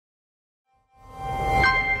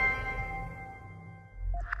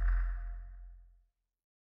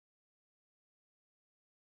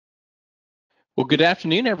Well, good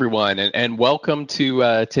afternoon, everyone, and welcome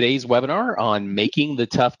to today's webinar on making the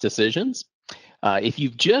tough decisions. If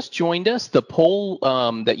you've just joined us, the poll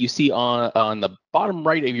that you see on the bottom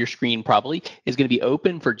right of your screen probably is going to be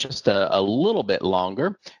open for just a little bit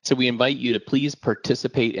longer. So we invite you to please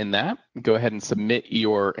participate in that. Go ahead and submit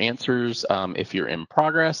your answers if you're in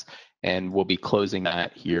progress, and we'll be closing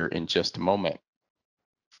that here in just a moment.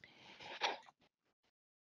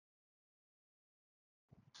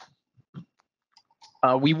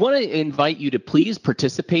 We want to invite you to please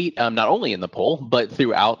participate not only in the poll, but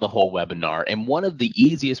throughout the whole webinar. And one of the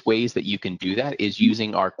easiest ways that you can do that is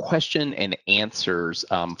using our question and answers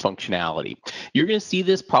functionality. You're going to see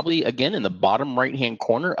this probably again in the bottom right-hand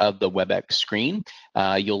corner of the WebEx screen.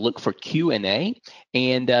 You'll look for Q&A,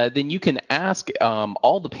 and then you can ask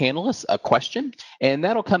all the panelists a question, and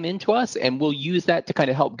that'll come into us, and we'll use that to kind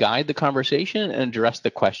of help guide the conversation and address the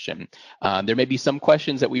question. There may be some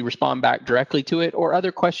questions that we respond back directly to it, or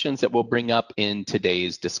other questions that we'll bring up in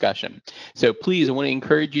today's discussion. So please, I want to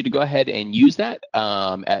encourage you to go ahead and use that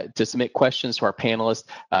to submit questions to our panelists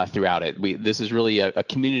throughout it. This is really a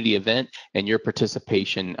community event, and your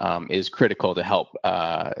participation is critical to help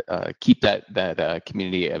keep that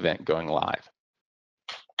community event going live.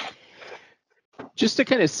 Just to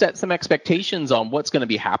kind of set some expectations on what's going to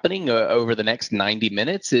be happening over the next 90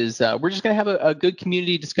 minutes is we're just going to have a good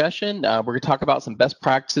community discussion. We're going to talk about some best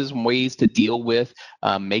practices and ways to deal with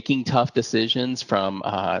making tough decisions from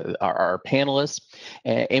our panelists.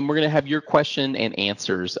 And we're going to have your question and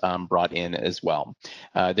answers brought in as well.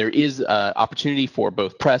 There is opportunity for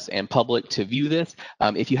both press and public to view this.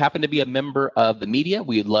 If you happen to be a member of the media,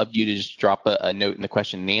 we'd love you to just drop a note in the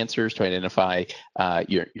question and answers to identify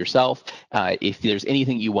yourself. If there's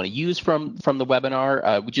anything you want to use from the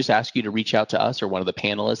webinar, we just ask you to reach out to us or one of the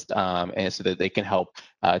panelists and so that they can help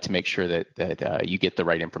to make sure that you get the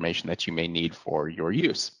right information that you may need for your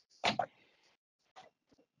use.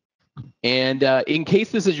 And in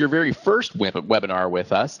case this is your very first webinar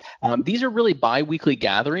with us, these are really bi-weekly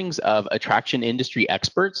gatherings of attraction industry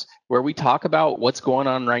experts where we talk about what's going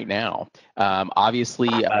on right now. Obviously,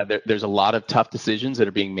 there's a lot of tough decisions that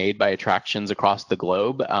are being made by attractions across the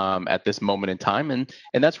globe at this moment in time, and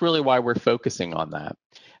that's really why we're focusing on that.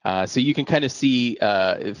 So you can kind of see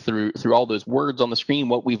through all those words on the screen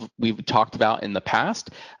what we've talked about in the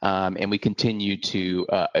past, and we continue to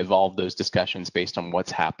evolve those discussions based on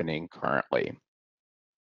what's happening currently.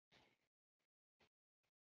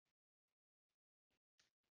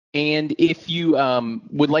 And if you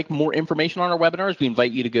would like more information on our webinars, we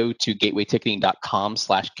invite you to go to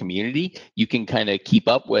gatewayticketing.com/community. You can kind of keep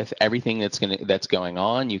up with everything that's going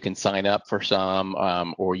on. You can sign up for some,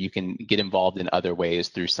 or you can get involved in other ways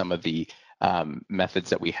through some of the methods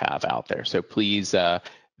that we have out there. So please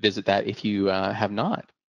visit that if you have not.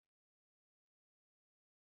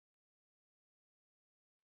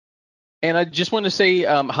 And I just want to say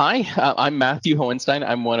hi, I'm Matthew Hohenstein.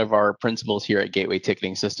 I'm one of our principals here at Gateway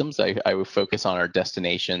Ticketing Systems. I focus on our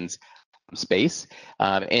destinations space.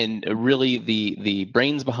 And really the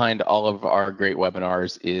brains behind all of our great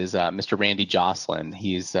webinars is Mr. Randy Jocelyn.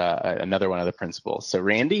 He's another one of the principals. So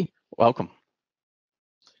Randy, welcome.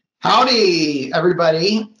 Howdy,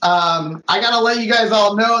 everybody. I got to let you guys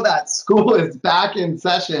all know that school is back in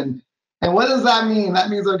session. And what does that mean?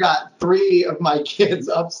 That means I've got 3 of my kids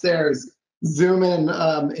upstairs Zooming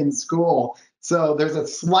in school. So there's a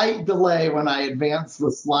slight delay when I advance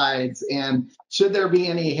the slides. And should there be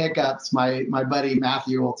any hiccups, my buddy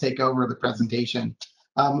Matthew will take over the presentation.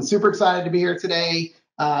 I'm super excited to be here today.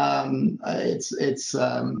 We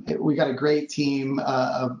got a great team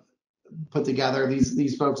put together.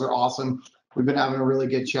 These folks are awesome. We've been having a really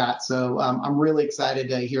good chat. So I'm really excited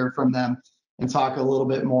to hear from them and talk a little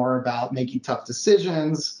bit more about making tough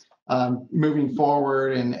decisions, moving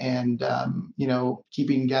forward, and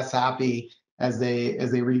keeping guests happy as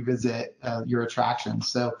they revisit your attractions.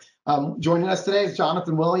 So joining us today is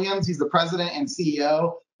Jonathan Williams. He's the president and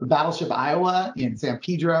CEO of Battleship Iowa in San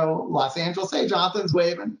Pedro, Los Angeles. Hey, Jonathan's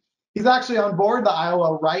waving. He's actually on board the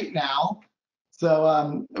Iowa right now. So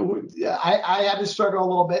I had to struggle a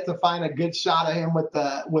little bit to find a good shot of him with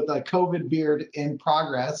a COVID beard in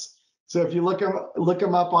progress. So if you look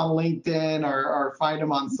him up on LinkedIn or find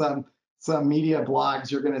him on some media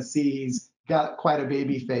blogs, you're going to see he's got quite a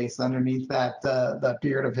baby face underneath that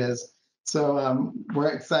beard of his. So we're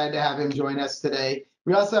excited to have him join us today.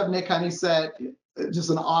 We also have Nick Honeysett, just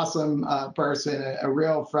an awesome person, a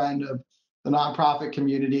real friend of the nonprofit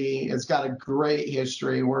community. Has got a great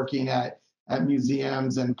history working at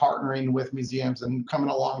museums and partnering with museums and coming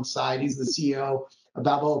alongside. He's the CEO of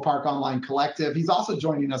Balboa Park Online Collective. He's also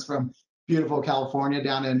joining us from beautiful California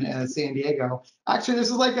down in San Diego. Actually, this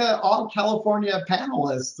is like a all California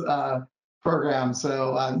panelist program.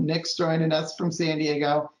 So Nick's joining us from San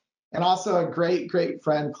Diego, and also a great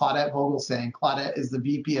friend, Claudette Vogelsang. Claudette is the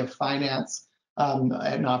VP of Finance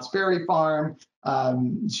at Knott's Berry Farm.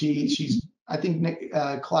 She's, I think, Nick,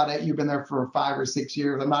 Claudette, you've been there for 5 or 6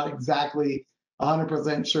 years. I'm not exactly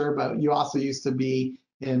 100% sure, but you also used to be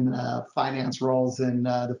in finance roles in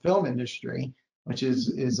the film industry, which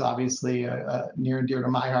is obviously near and dear to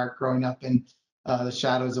my heart, growing up in the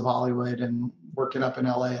shadows of Hollywood and working up in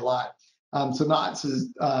LA a lot. So Knott's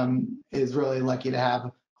is really lucky to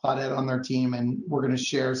have Claudette on their team, and we're going to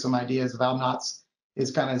share some ideas of how Knott's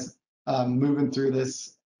is kind of moving through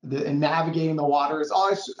this and navigating the waters.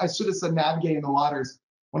 Oh, I should have said navigating the waters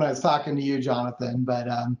when I was talking to you, Jonathan. But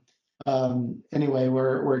anyway,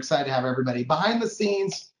 we're excited to have everybody behind the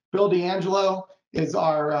scenes. Bill D'Angelo is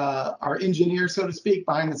our engineer, so to speak,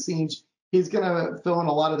 behind the scenes. He's going to fill in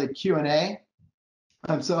a lot of the Q&A.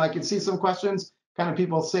 So I can see some questions, kind of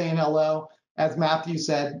people saying hello. As Matthew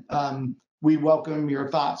said, we welcome your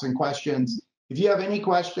thoughts and questions. If you have any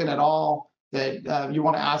question at all that you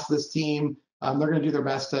want to ask this team, they're going to do their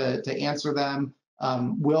best to answer them.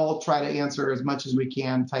 We'll try to answer as much as we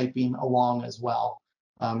can, typing along as well.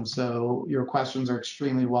 So your questions are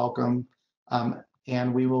extremely welcome,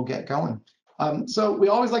 and we will get going. So we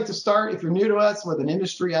always like to start, if you're new to us, with an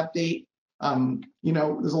industry update.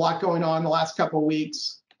 There's a lot going on the last couple of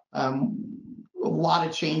weeks, a lot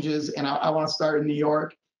of changes, and I want to start in New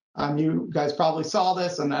York. You guys probably saw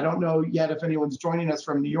this, and I don't know yet if anyone's joining us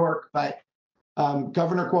from New York, but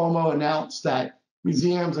Governor Cuomo announced that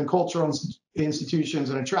museums and cultural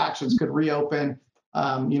institutions and attractions could reopen,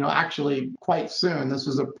 actually quite soon. This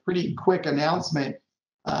was a pretty quick announcement.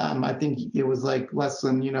 I think it was like less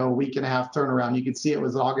than, a week and a half turnaround. You could see it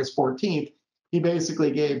was August 14th. He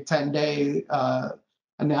basically gave 10-day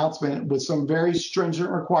announcement with some very stringent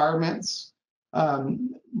requirements,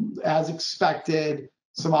 as expected,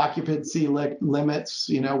 some occupancy limits.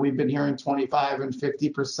 We've been hearing 25 and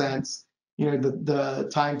 50%. The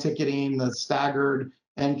time ticketing, the staggered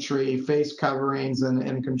entry, face coverings,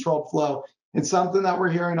 and controlled flow. It's something that we're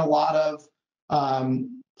hearing a lot of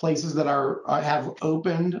places that have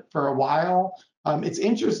opened for a while. It's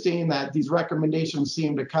interesting that these recommendations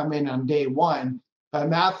seem to come in on day one.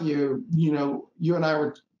 Matthew, you and I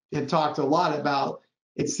had talked a lot about,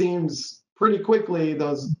 it seems pretty quickly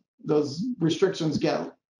those restrictions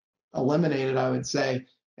get eliminated, I would say.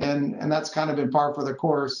 And that's kind of been par for the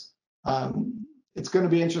course. It's going to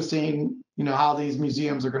be interesting, how these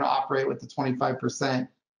museums are going to operate with the 25%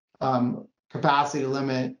 capacity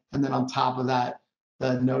limit, and then on top of that,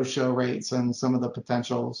 the no-show rates and some of the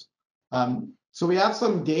potentials. So we have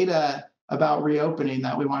some data about reopening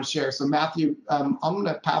that we want to share. So Matthew, I'm going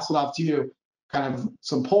to pass it off to you, kind of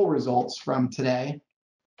some poll results from today.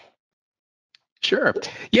 Sure.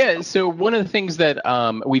 Yeah. So one of the things that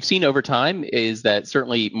we've seen over time is that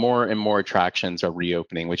certainly more and more attractions are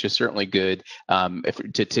reopening, which is certainly good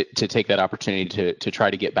to take that opportunity to try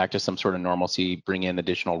to get back to some sort of normalcy, bring in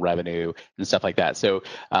additional revenue and stuff like that. So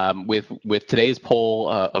with today's poll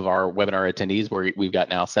of our webinar attendees, where we've got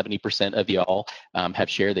now 70% of y'all have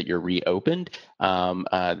shared that you're reopened.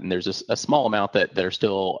 And there's a small amount that are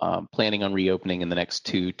still planning on reopening in the next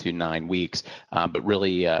 2 to 9 weeks, but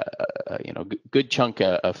really, good chunk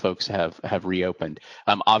of folks have reopened.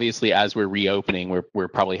 Obviously, as we're reopening, we're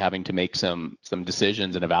probably having to make some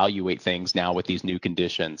decisions and evaluate things now with these new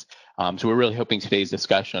conditions. So we're really hoping today's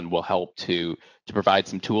discussion will help to provide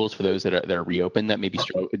some tools for those that are reopened that may be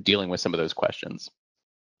dealing with some of those questions.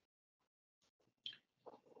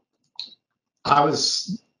 I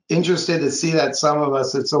was interested to see that some of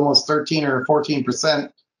us, it's almost 13 or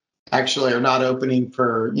 14% actually are not opening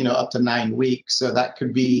for, up to 9 weeks. So that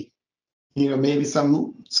could be, maybe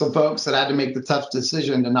some folks that had to make the tough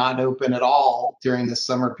decision to not open at all during this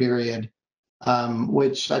summer period,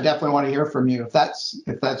 which I definitely want to hear from you. If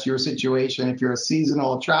that's your situation, if you're a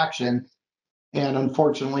seasonal attraction, and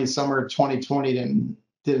unfortunately summer 2020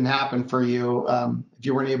 didn't happen for you, if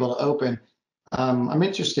you weren't able to open, I'm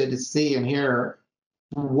interested to see and hear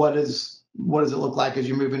what does it look like as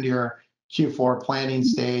you move into your Q4 planning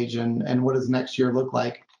stage, and what does next year look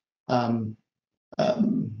like?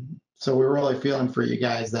 So we're really feeling for you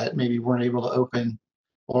guys that maybe weren't able to open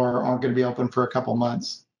or aren't going to be open for a couple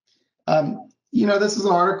months. This is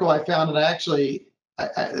an article I found, and I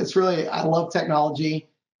love technology.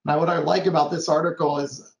 Now, what I like about this article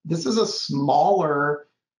is this is a smaller,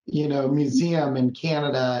 museum in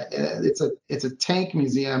Canada. It's a tank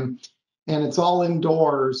museum, and it's all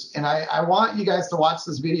indoors. And I want you guys to watch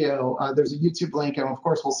this video. There's a YouTube link, and of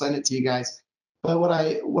course we'll send it to you guys. But what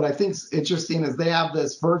I think is interesting is they have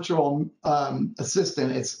this virtual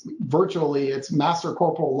assistant. It's Master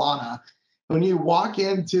Corporal Lana. When you walk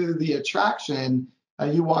into the attraction,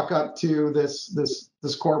 you walk up to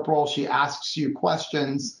this corporal. She asks you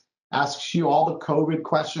questions, asks you all the COVID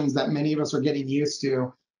questions that many of us are getting used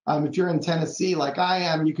to. If you're in Tennessee, like I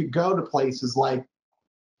am, you could go to places like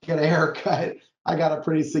get a haircut. I got a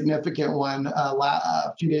pretty significant one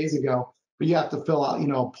a few days ago, but you have to fill out,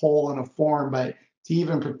 a poll and a form. But to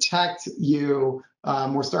even protect you,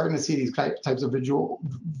 we're starting to see these types of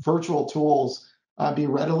virtual tools be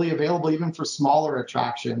readily available even for smaller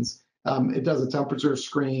attractions. It does a temperature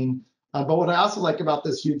screen. But what I also like about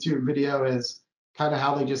this YouTube video is kind of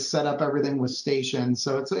how they just set up everything with stations.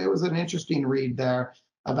 So it was an interesting read there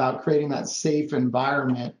about creating that safe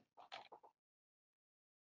environment.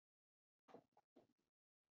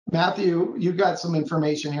 Matthew, you've got some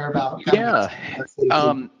information here about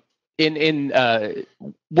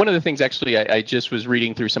one of the things actually I just was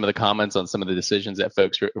reading through some of the comments on some of the decisions that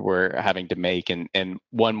folks were having to make, and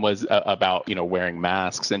one was about wearing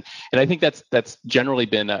masks, and I think that's generally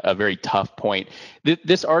been a very tough point.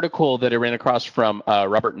 This article that I ran across from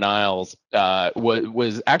Robert Niles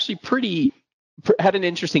was actually had an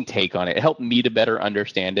interesting take on it. It helped me to better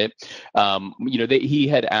understand it. He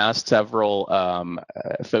had asked several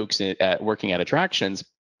folks working at attractions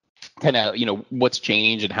kind of what's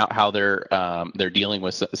changed and how they're dealing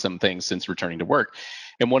with some things since returning to work.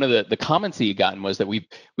 And one of the comments he had gotten was that we've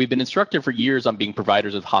been instructed for years on being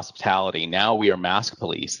providers of hospitality. Now we are mask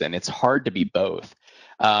police, and it's hard to be both.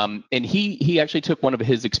 And he actually took one of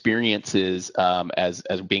his experiences as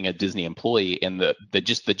being a Disney employee and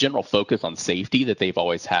the general focus on safety that they've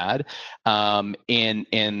always had,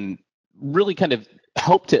 and really kind of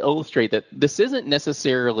helped to illustrate that this isn't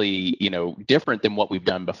necessarily different than what we've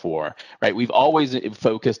done before, right? We've always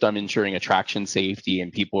focused on ensuring attraction safety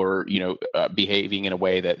and people are behaving in a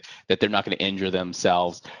way that they're not going to injure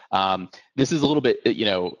themselves. This is a little bit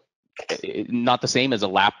not the same as a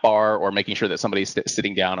lap bar or making sure that somebody's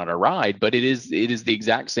sitting down on a ride, but it is the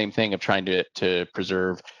exact same thing of trying to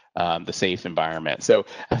preserve the safe environment. So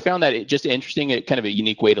I found that just interesting, kind of a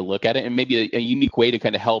unique way to look at it, and maybe a unique way to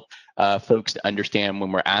kind of help folks to understand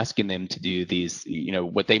when we're asking them to do these,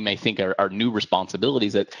 what they may think are new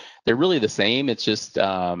responsibilities, that they're really the same. It's just,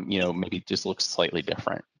 maybe just looks slightly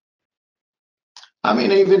different. I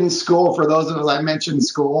mean, even in school, for those of us, I mentioned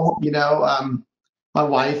school, my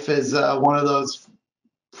wife is one of those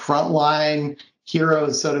frontline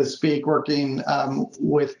heroes, so to speak, working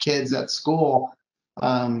with kids at school,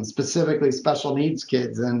 specifically special needs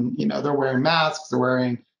kids, and they're wearing masks, they're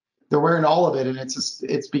wearing all of it, and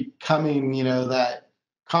it's becoming that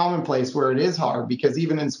commonplace where it is hard, because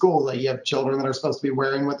even in schools, like, you have children that are supposed to be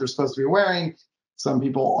wearing what they're supposed to be wearing, some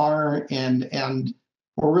people aren't, and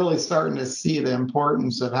we're really starting to see the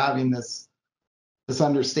importance of having this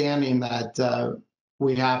understanding that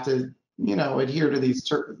we have to, adhere to these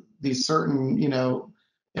certain,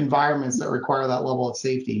 environments that require that level of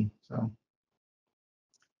safety. So,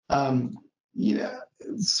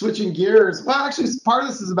 switching gears. Well, actually, part of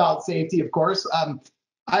this is about safety, of course.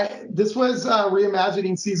 This was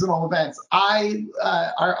reimagining seasonal events.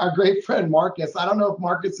 Our great friend Marcus. I don't know if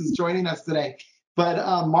Marcus is joining us today,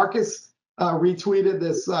 but Marcus retweeted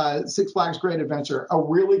this Six Flags Great Adventure, a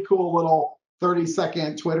really cool little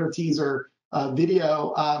 30-second Twitter teaser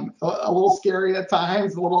video, a little scary at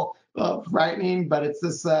times, a little frightening, but it's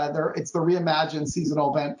it's the reimagined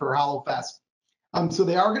seasonal event for HallowFest. So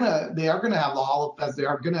they are gonna have the HallowFest. They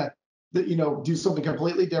are gonna do something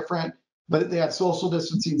completely different, but they have social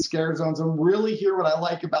distancing, scare zones. And really, here, what I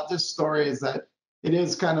like about this story is that it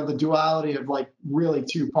is kind of the duality of, like, really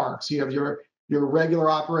two parks. You have your regular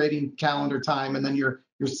operating calendar time, and then your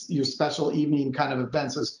special evening kind of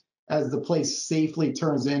events as the place safely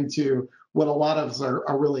turns into what a lot of us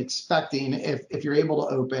are really expecting if you're able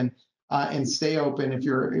to open and stay open if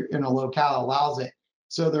you're in a locale that allows it.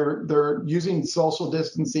 So they're using social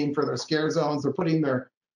distancing for their scare zones. They're putting their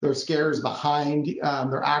scares behind,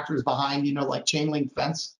 their actors behind, like chain link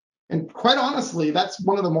fence. And quite honestly, that's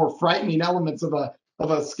one of the more frightening elements of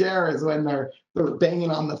a scare, is when they're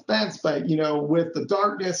banging on the fence. But with the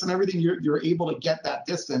darkness and everything, you're able to get that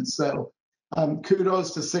distance. So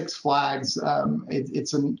kudos to Six Flags.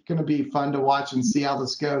 It's going to be fun to watch and see how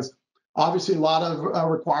this goes. Obviously, a lot of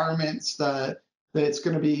requirements that it's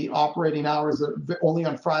going to be operating hours only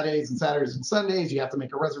on Fridays and Saturdays and Sundays. You have to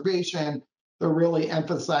make a reservation. They're really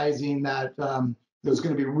emphasizing that there's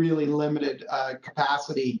going to be really limited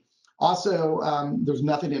capacity Also, there's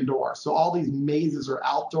nothing indoor. So all these mazes are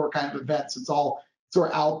outdoor kind of events. It's all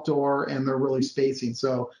sort of outdoor, and they're really spacing.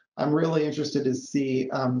 So I'm really interested to see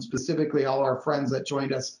specifically all our friends that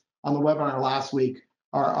joined us on the webinar last week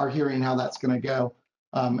are hearing how that's going to go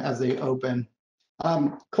as they open.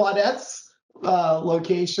 Claudette's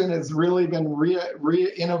location has really been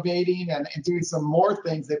re-innovating and doing some more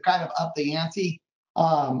things. They've kind of upped the ante.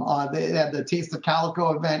 They had the Taste of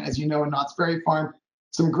Calico event, as you know, in Knott's Berry Farm.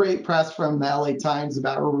 Some great press from the LA Times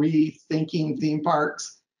about rethinking theme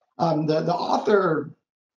parks. The author,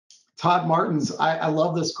 Todd Martins, I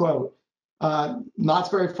love this quote. Knott's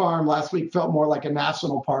Berry Farm last week felt more like a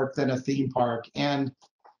national park than a theme park. And,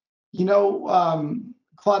 you know,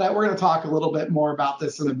 Claudette, we're going to talk a little bit more about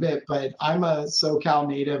this in a bit, but I'm a SoCal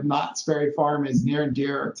native. Knott's Berry Farm is near and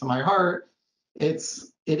dear to my heart. It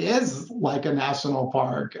is like a national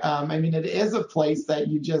park. I mean, it is a place that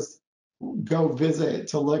you just go visit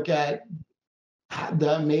to look at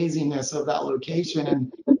the amazingness of that location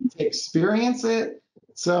and to experience it.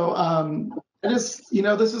 So I just, you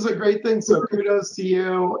know, this is a great thing. So kudos to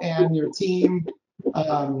you and your team.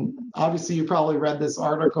 Obviously, you probably read this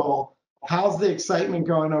article. How's the excitement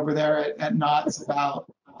going over there at Knott's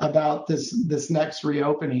about this next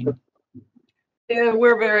reopening? Yeah,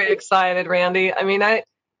 we're very excited, Randy. I mean,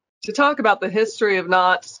 to talk about the history of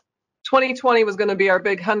Knott's, 2020 was going to be our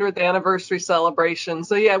big 100th anniversary celebration.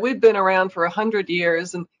 So yeah, we've been around for 100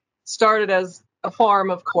 years and started as a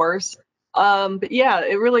farm, of course. But yeah,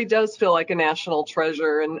 it really does feel like a national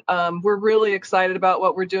treasure. And we're really excited about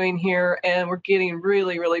what we're doing here, and we're getting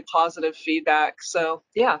really, really positive feedback. So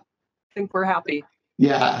yeah, I think we're happy.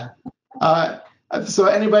 Yeah. So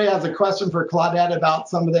anybody has a question for Claudette about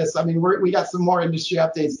some of this? I mean, we got some more industry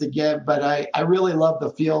updates to give, but I really love the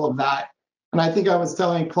feel of that. And I think I was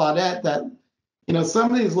telling Claudette that, you know,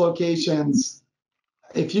 some of these locations,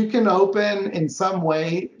 if you can open in some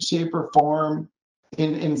way, shape, or form,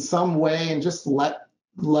 in some way, and just let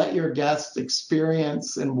your guests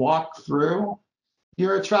experience and walk through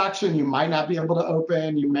your attraction, you might not be able to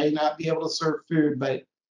open, you may not be able to serve food, but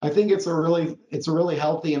I think it's a really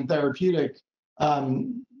healthy and therapeutic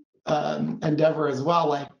endeavor as well.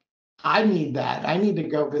 Like, I need that. I need to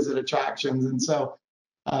go visit attractions, and so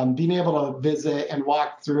being able to visit and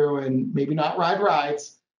walk through and maybe not ride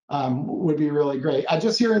rides would be really great. I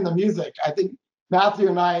just hearing the music. I think Matthew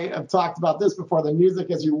and I have talked about this before. The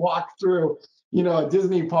music as you walk through, you know, a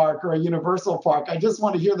Disney park or a Universal park. I just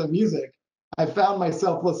want to hear the music. I found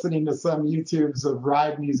myself listening to some YouTubes of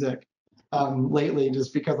ride music lately,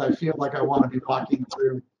 just because I feel like I want to be walking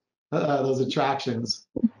through those attractions.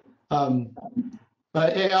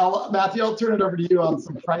 But hey, Matthew, I'll turn it over to you on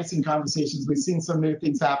some pricing conversations. We've seen some new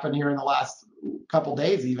things happen here in the last couple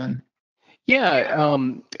days, even. Yeah.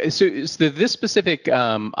 So this specific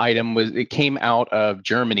item came out of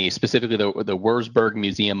Germany, specifically the Wurzburg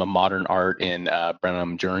Museum of Modern Art in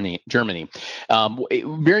Bremen, Germany.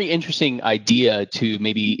 Very interesting idea to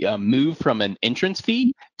maybe move from an entrance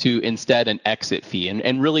fee to instead an exit fee,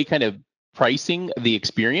 and really kind of pricing the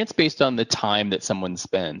experience based on the time that someone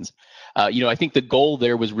spends. You know, I think the goal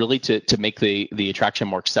there was really to make the attraction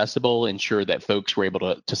more accessible, ensure that folks were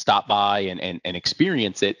able to stop by and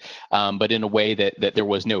experience it, but in a way that there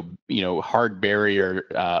was no, you know, hard barrier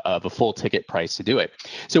of a full ticket price to do it.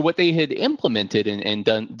 So what they had implemented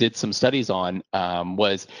and did some studies on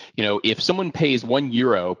was, you know, if someone pays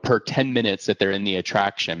 €1 per 10 minutes that they're in the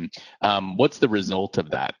attraction, what's the result of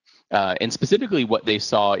that? And specifically what they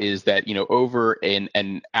saw is that, you know, over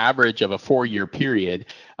an average of a 4-year period,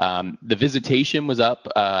 the visitation was up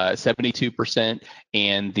 72%,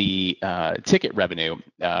 and the ticket revenue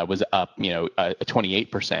was up, you know,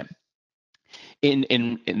 28%.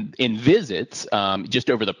 In visits, just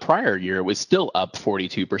over the prior year, it was still up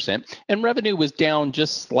 42%, and revenue was down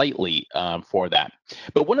just slightly for that.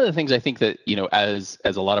 But one of the things I think that, you know, as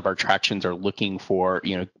a lot of our attractions are looking for,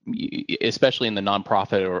 you know, especially in the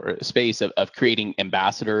nonprofit or space of creating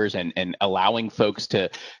ambassadors and allowing folks to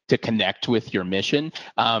connect with your mission,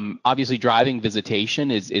 obviously driving visitation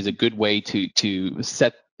is a good way to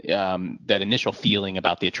set that initial feeling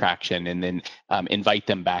about the attraction and then invite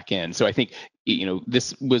them back in. So I think, you know,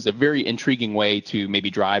 this was a very intriguing way to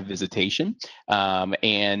maybe drive visitation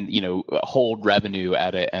and, you know, hold revenue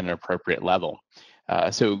at an appropriate level.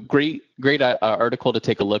 So great article to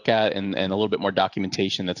take a look at, and a little bit more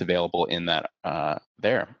documentation that's available in that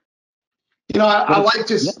there. You know, I like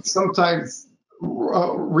just sometimes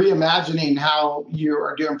reimagining how you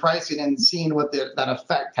are doing pricing and seeing what that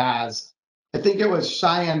effect has. I think it was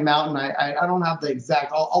Cheyenne Mountain. I don't have the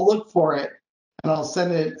exact. I'll look for it and I'll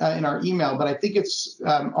send it in our email. But I think it's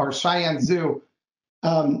our Cheyenne Zoo.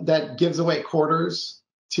 that gives away quarters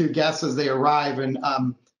to guests as they arrive, and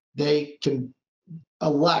they can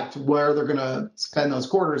elect where they're going to spend those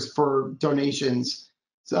quarters for donations.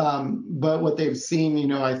 But what they've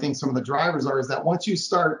seen, I think some of the drivers is that once you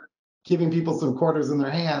start giving people some quarters in their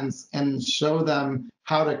hands and show them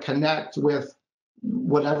how to connect with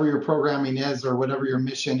whatever your programming is or whatever your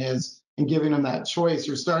mission is, and giving them that choice,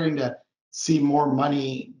 you're starting to see more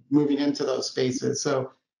money moving into those spaces.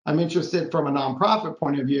 So I'm interested from a nonprofit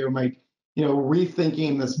point of view, like,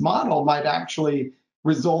 rethinking this model might actually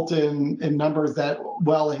result in numbers that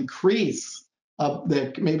will increase,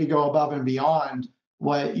 that maybe go above and beyond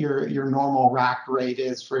what your normal rack rate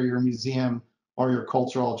is for your museum or your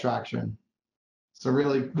cultural attraction. So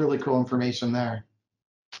really, really cool information there.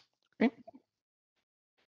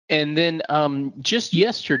 And then just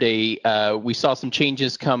yesterday, we saw some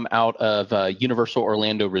changes come out of Universal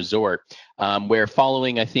Orlando Resort, where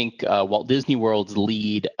following, I think, Walt Disney World's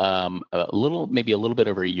lead maybe a little bit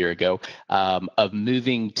over a year ago, of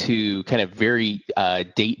moving to kind of very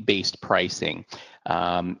date-based pricing.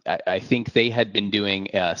 I think they had been doing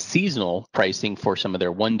seasonal pricing for some of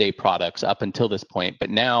their one-day products up until this point, but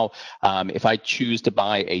now if I choose to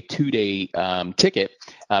buy a 2-day ticket,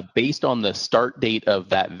 based on the start date of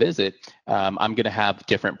that visit, I'm going to have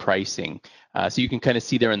different pricing. So you can kind of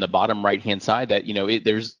see there in the bottom right-hand side that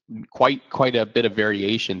there's quite a bit of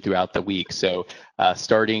variation throughout the week. So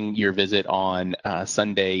starting your visit on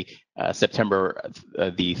Sunday, September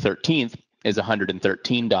the 13th, is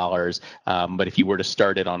 $113, but if you were to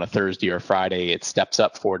start it on a Thursday or Friday, it steps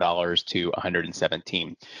up $4 to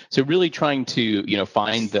 $117. So really trying to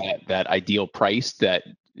find that ideal price that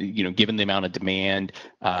given the amount of demand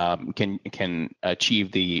can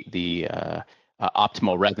achieve the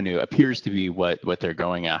optimal revenue appears to be what they're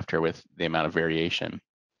going after with the amount of variation.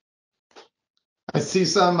 I see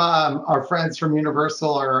some our friends from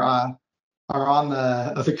Universal are on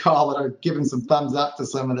the call that are giving some thumbs up to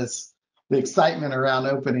some of the excitement around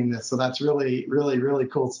opening this. So that's really, really, really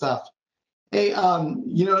cool stuff. Hey, going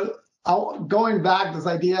back, this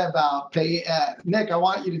idea about pay, Nick, I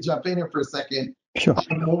want you to jump in here for a second. Sure.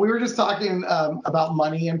 When we were just talking about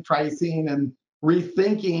money and pricing and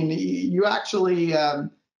rethinking, you actually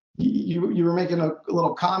you were making a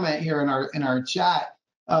little comment here in our chat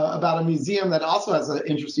about a museum that also has an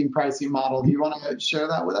interesting pricing model. Do you want to share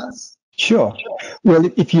that with us? Sure.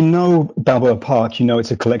 Well, if you know Balboa Park,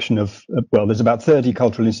 it's a collection of, there's about 30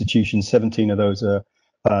 cultural institutions, 17 of those are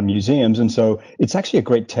museums. And so it's actually a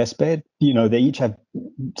great test bed. They each have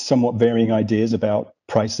somewhat varying ideas about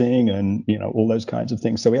pricing and, all those kinds of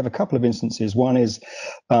things. So we have a couple of instances. One is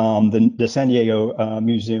the San Diego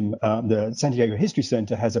Museum, the San Diego History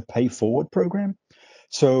Center has a pay forward program.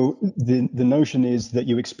 So the notion is that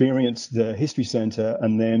you experience the history center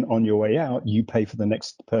and then on your way out, you pay for the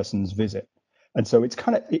next person's visit. And so it's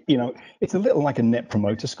kind of, it's a little like a net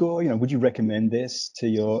promoter score. Would you recommend this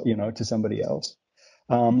to to somebody else?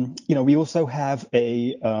 We also have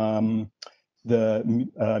the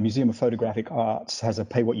Museum of Photographic Arts has a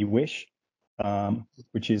pay what you wish,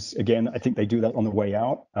 which is, again, I think they do that on the way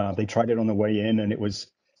out. They tried it on the way in and it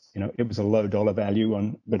was a low dollar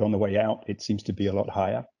value but on the way out, it seems to be a lot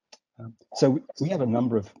higher. So we have a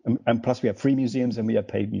number of, and plus we have free museums and we have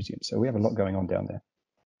paid museums. So we have a lot going on down there.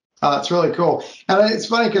 Oh, that's really cool. And it's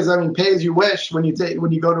funny because pay as you wish when you go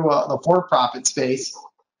to the for-profit space.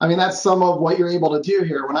 That's some of what you're able to do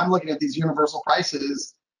here. When I'm looking at these universal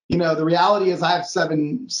prices, the reality is I have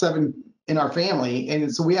seven in our family,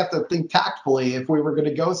 and so we have to think tactfully if we were going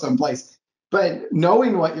to go someplace. But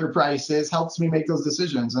knowing what your price is helps me make those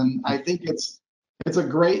decisions, and I think it's a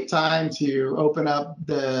great time to open up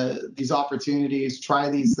these opportunities, try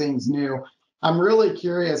these things new. I'm really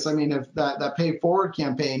curious. If that pay forward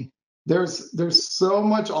campaign, there's so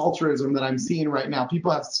much altruism that I'm seeing right now.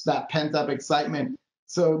 People have that pent up excitement.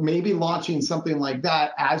 So maybe launching something like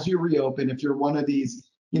that as you reopen, if you're one of these,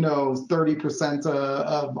 30%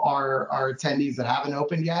 of our attendees that haven't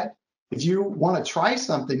opened yet, if you want to try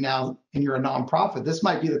something now and you're a nonprofit, this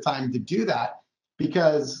might be the time to do that,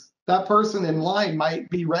 because that person in line might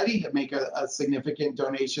be ready to make a significant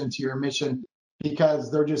donation to your mission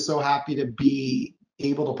because they're just so happy to be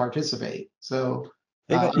able to participate. So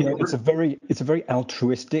it's a very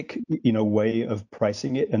altruistic, way of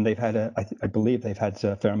pricing it, and they've had I believe they've had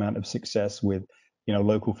a fair amount of success with,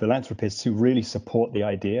 local philanthropists who really support the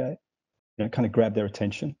idea, kind of grab their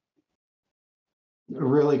attention.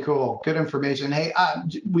 Really cool, good information. Hey,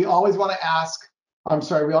 we always want to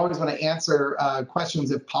answer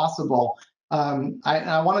questions if possible.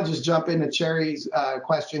 I want to just jump into Cherry's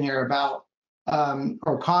question here about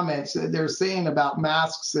or comments. They're saying about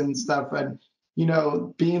masks and stuff, and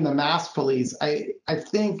being the mask police. I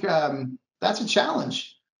think that's a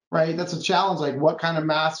challenge, right? That's a challenge, like what kind of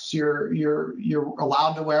masks you're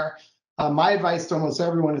allowed to wear. My advice to almost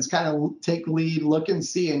everyone is kind of take lead, look and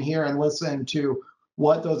see and hear and listen to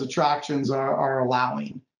what those attractions are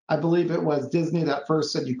allowing. I believe it was Disney that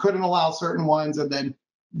first said you couldn't allow certain ones, and then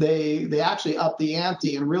they actually upped the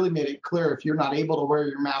ante and really made it clear if you're not able to wear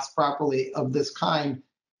your mask properly of this kind,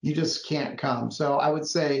 you just can't come. So I would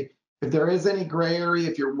say if there is any gray area,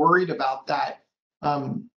 if you're worried about that,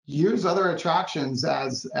 use other attractions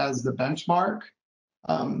as the benchmark.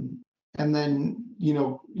 And then,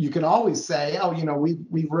 you can always say, oh,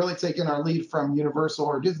 we've really taken our lead from Universal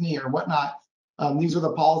or Disney or whatnot. These are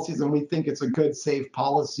the policies, and we think it's a good, safe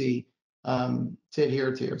policy to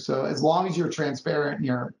adhere to. So as long as you're transparent and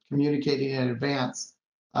you're communicating in advance,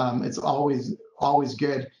 it's always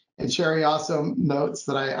good. And Sherry also notes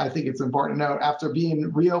that I think it's important to note, after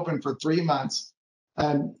being reopened for 3 months,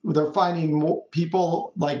 they're finding more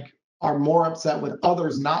people are more upset with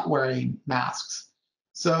others not wearing masks.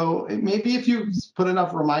 So maybe if you put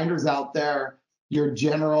enough reminders out there, your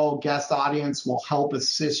general guest audience will help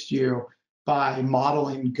assist you by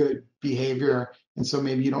modeling good behavior. And so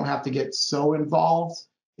maybe you don't have to get so involved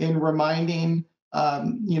in reminding,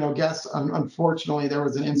 guests. Unfortunately, there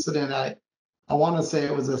was an incident I want to say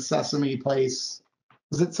it was a Sesame Place.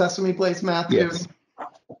 Was it Sesame Place, Matthew? Yes.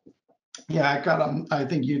 Yeah, I got on, I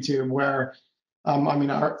think, YouTube where,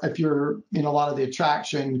 if you're in a lot of the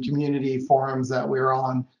attraction community forums that we're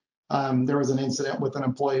on, there was an incident with an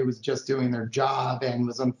employee who was just doing their job and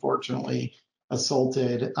was unfortunately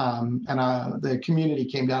assaulted. And the community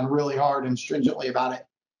came down really hard and stringently about it.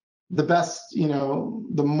 The best,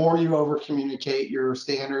 the more you over communicate your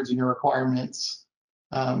standards and your requirements,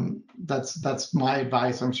 that's my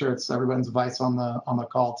advice. I'm sure it's everyone's advice on the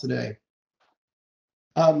call today.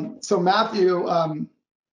 So Matthew,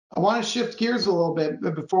 I want to shift gears a little bit,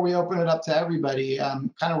 but before we open it up to everybody,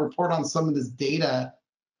 kind of report on some of this data.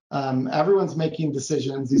 Everyone's making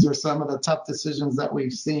decisions. These are some of the tough decisions that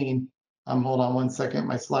we've seen. Hold on one second.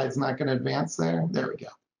 My slide's not going to advance there. There we go.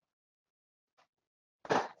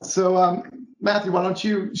 So Matthew, why don't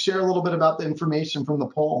you share a little bit about the information from the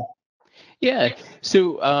poll? Yeah.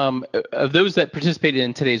 So of those that participated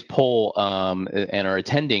in today's poll and are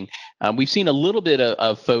attending, we've seen a little bit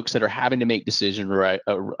of folks that are having to make decisions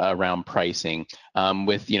around pricing,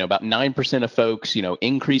 with about 9% of folks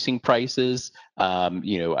increasing prices.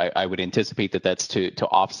 I would anticipate that that's to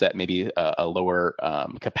offset maybe a lower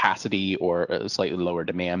capacity or a slightly lower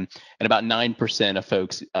demand, and about 9% of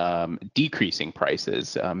folks decreasing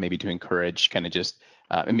prices, maybe to encourage kind of just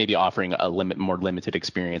maybe offering a more limited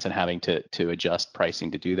experience and having to adjust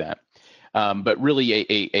pricing to do that. But really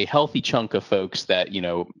a healthy chunk of folks that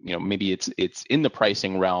maybe it's in the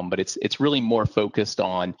pricing realm, but it's really more focused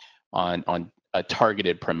on a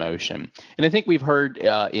targeted promotion. And I think we've heard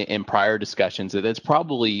in prior discussions that it's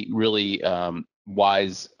probably really a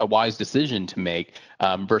wise decision to make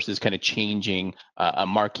versus kind of changing a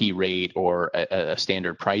marquee rate or a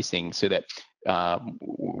standard pricing, so that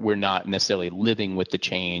we're not necessarily living with the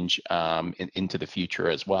change into the future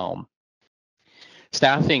as well.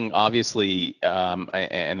 Staffing, obviously,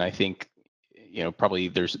 and I think probably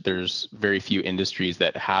there's very few industries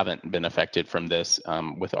that haven't been affected from this,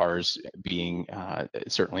 with ours being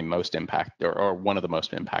certainly most impacted or one of the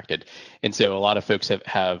most impacted. And so a lot of folks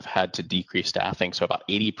have had to decrease staffing. So about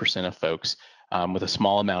 80% of folks, with a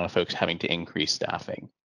small amount of folks having to increase staffing.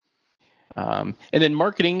 And then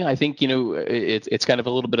marketing, I think, it's kind of a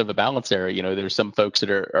little bit of a balance there. There's some folks that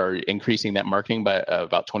are increasing that marketing, but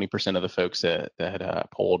about 20% of the folks that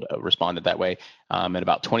polled responded that way, and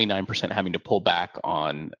about 29% having to pull back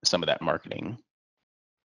on some of that marketing.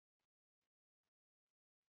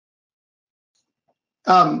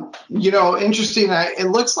 Interesting. It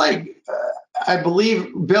looks like, I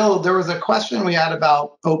believe, Bill, there was a question we had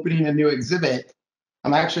about opening a new exhibit.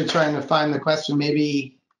 I'm actually trying to find the question.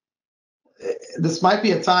 Maybe this might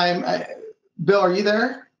be a time. Bill, are you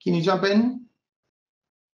there? Can you jump in?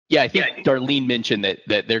 Yeah, I think Darlene mentioned that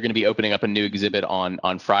they're going to be opening up a new exhibit on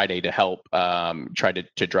Friday to help try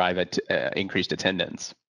to drive increased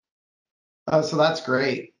attendance. So that's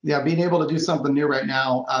great. Yeah, being able to do something new right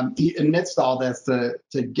now amidst all this to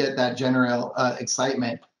get that general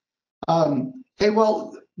excitement. Hey,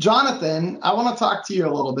 well, Jonathan, I want to talk to you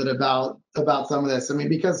a little bit about some of this.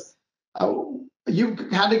 Because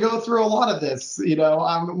you've had to go through a lot of this.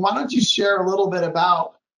 Why don't you share a little bit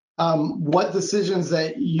about what decisions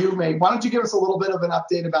that you made? Why don't you give us a little bit of an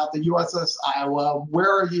update about the USS Iowa? Where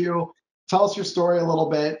are you? Tell us your story a little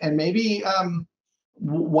bit, and maybe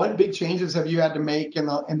what big changes have you had to make in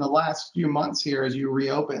the last few months here as you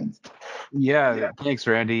reopened? Yeah, thanks,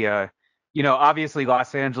 Randy. Obviously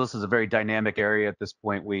Los Angeles is a very dynamic area at this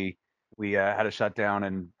point. We had a shutdown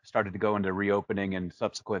and started to go into reopening and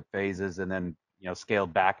subsequent phases, and then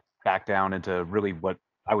scaled back down into really what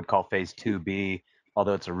I would call phase 2B,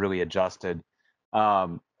 although it's a really adjusted.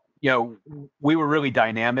 Um, we were really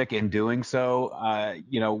dynamic in doing so.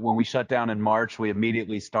 When we shut down in March, we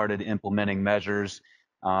immediately started implementing measures,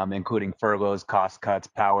 including furloughs, cost cuts,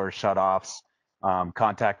 power shutoffs,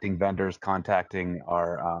 contacting vendors, contacting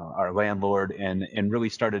our landlord, and really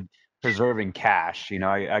started preserving cash.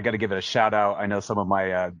 I got to give it a shout out. I know some of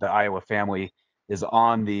my the Iowa family is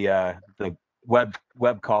on the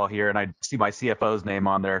web call here, and I see my CFO's name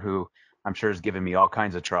on there, who I'm sure is giving me all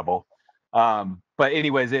kinds of trouble. But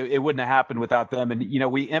anyways, it wouldn't have happened without them.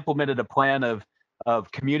 And we implemented a plan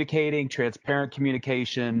of communicating, transparent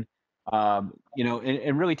communication, and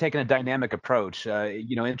really taking a dynamic approach.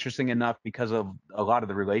 Interesting enough, because of a lot of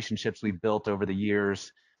the relationships we've built over the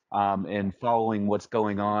years, and following what's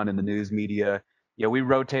going on in the news media, we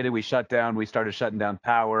rotated, we shut down, we started shutting down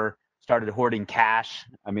power, started hoarding cash.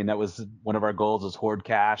 I mean, that was one of our goals, is hoard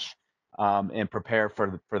cash, and prepare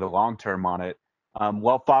for the long term on it.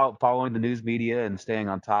 While following the news media and staying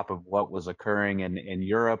on top of what was occurring in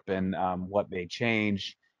Europe, and what may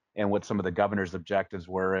change, and what some of the governor's objectives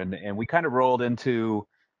were. And we kind of rolled into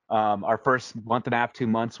our first month and a half, 2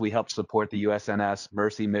 months. We helped support the USNS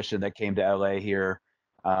Mercy mission that came to LA here,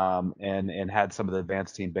 and had some of the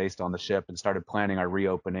advanced team based on the ship, and started planning our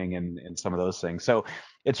reopening and some of those things. So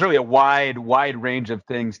it's really a wide range of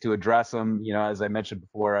things to address them. As I mentioned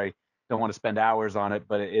before, I don't want to spend hours on it,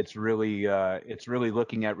 but it's really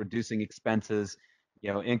looking at reducing expenses,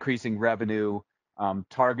 increasing revenue,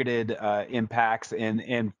 targeted impacts,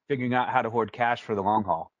 and figuring out how to hoard cash for the long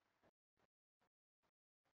haul.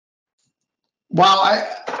 Wow,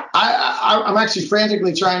 I'm actually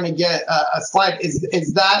frantically trying to get a slide.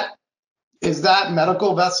 Is that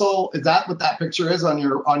medical vessel? Is that what that picture is on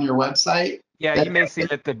your website? Yeah, you may see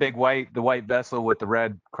it, the white vessel with the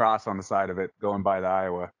red cross on the side of it, going by the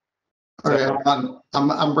Iowa. Okay,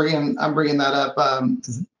 I'm bringing that up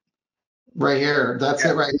right here. That's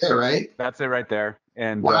it right there, right? That's it right there.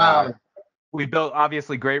 And wow. We built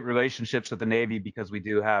obviously great relationships with the Navy, because we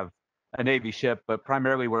do have a Navy ship, but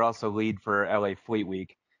primarily we're also lead for LA Fleet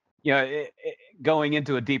Week. Going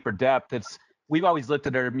into a deeper depth, we've always looked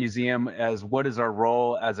at our museum as, what is our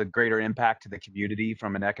role as a greater impact to the community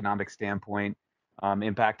from an economic standpoint,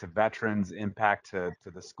 impact to veterans, impact to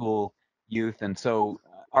the school youth. And so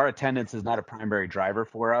our attendance is not a primary driver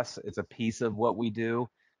for us. It's a piece of what we do,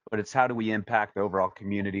 but it's how do we impact the overall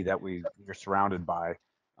community that we're surrounded by.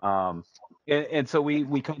 And so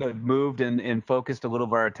we kind of moved and focused a little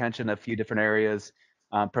of our attention in a few different areas,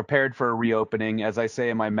 prepared for a reopening. As I say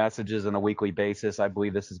in my messages on a weekly basis, I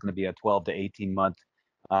believe this is going to be a 12 to 18 month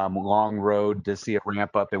long road to see a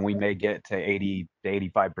ramp up, and we may get to 80 to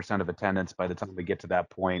 85% of attendance by the time we get to that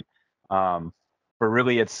point. But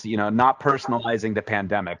really, it's not personalizing the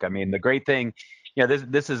pandemic. I mean, the great thing,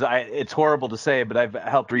 this is it's horrible to say, but I've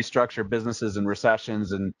helped restructure businesses in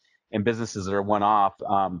recessions and businesses that are one-off.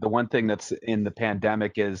 The one thing that's in the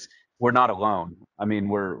pandemic is we're not alone. I mean,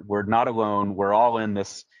 we're not alone. We're all in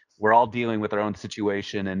this. We're all dealing with our own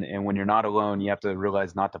situation, and when you're not alone, you have to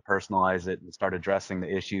realize not to personalize it and start addressing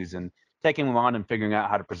the issues and taking them on and figuring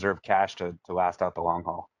out how to preserve cash to last out the long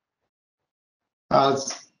haul.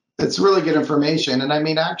 It's really good information, and I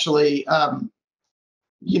mean, actually, what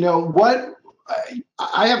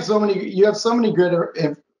I have so many. You have so many good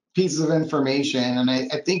pieces of information, and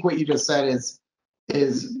I think what you just said is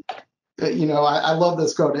I love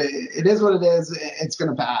this quote. It is what it is. It's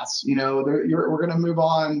going to pass. We're going to move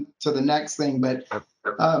on to the next thing. But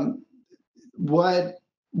what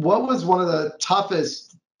was one of the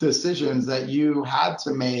toughest decisions that you had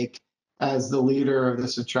to make as the leader of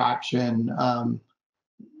this attraction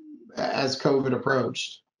as COVID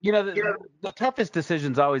approached? The toughest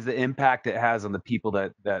decision is always the impact it has on the people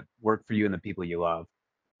that work for you and the people you love.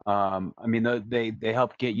 I mean, they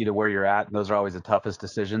help get you to where you're at, and those are always the toughest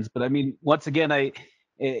decisions. But I mean, once again,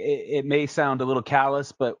 it may sound a little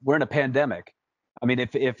callous, but we're in a pandemic. I mean,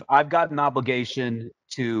 if I've got an obligation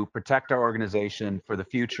to protect our organization for the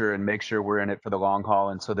future and make sure we're in it for the long haul,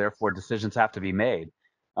 and so therefore decisions have to be made.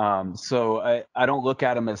 So I don't look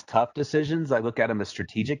at them as tough decisions. I look at them as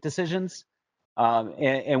strategic decisions.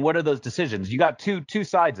 And what are those decisions? You got two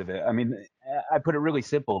sides of it. I mean, I put it really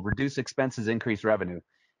simple: reduce expenses, increase revenue.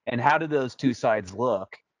 And how do those two sides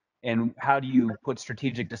look? And how do you put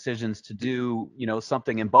strategic decisions to do,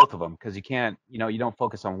 something in both of them? Because you can't, you don't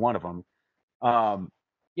focus on one of them.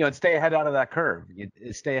 And stay ahead out of that curve. You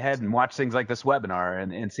stay ahead and watch things like this webinar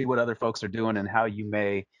and see what other folks are doing and how you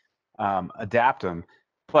may adapt them.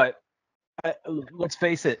 But let's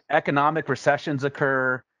face it, economic recessions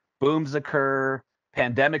occur, booms occur,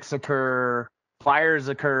 pandemics occur, fires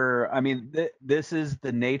occur. I mean, this is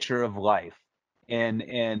the nature of life.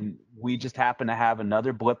 And we just happen to have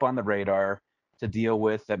another blip on the radar to deal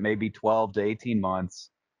with that may be 12 to 18 months.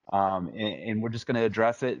 And we're just going to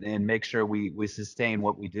address it and make sure we sustain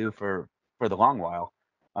what we do for the long while.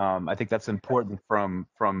 I think that's important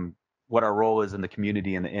from what our role is in the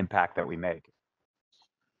community and the impact that we make.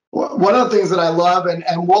 One of the things that I love,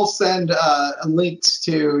 and we'll send links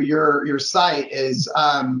to your site, is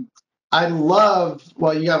I love,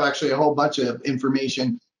 well, you have actually a whole bunch of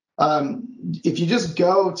information. If you just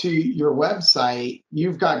go to your website,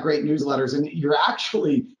 you've got great newsletters, and you're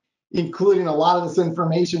actually including a lot of this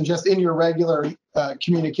information just in your regular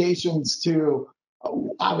communications to,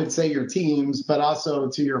 I would say, your teams, but also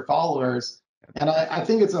to your followers. And I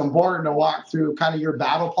think it's important to walk through kind of your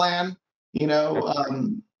battle plan.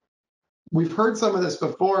 We've heard some of this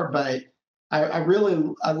before, but I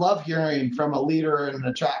love hearing from a leader in an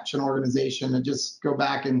attraction organization and just go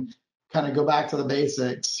back to the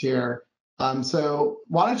basics here. So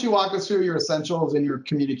why don't you walk us through your essentials and your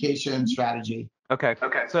communication strategy? Okay.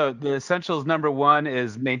 So the essentials number one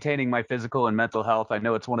is maintaining my physical and mental health. I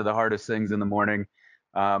know it's one of the hardest things in the morning.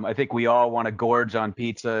 I think we all want to gorge on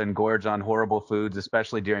pizza and gorge on horrible foods,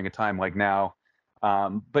 especially during a time like now.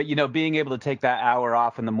 But being able to take that hour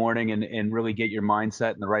off in the morning and really get your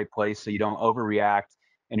mindset in the right place so you don't overreact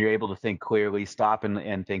and you're able to think clearly, stop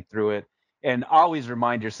and think through it. And always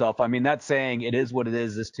remind yourself, I mean, that saying, it is what it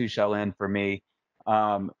is, this too shall end, for me,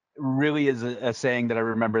 really is a saying that I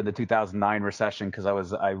remember in the 2009 recession, because I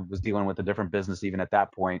was dealing with a different business even at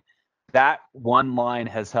that point. That one line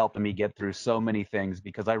has helped me get through so many things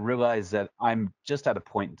because I realize that I'm just at a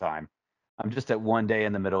point in time. I'm just at one day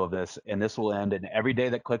in the middle of this, and this will end. And every day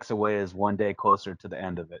that clicks away is one day closer to the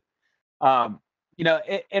end of it.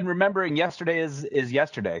 And remembering yesterday is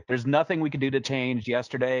yesterday. There's nothing we can do to change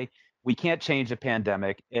yesterday. We can't change a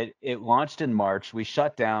pandemic. It launched in March. We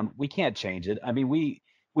shut down. We can't change it. I mean, we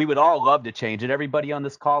would all love to change it. Everybody on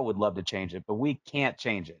this call would love to change it, but we can't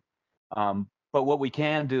change it. But what we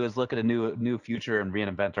can do is look at a new future and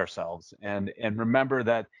reinvent ourselves, and remember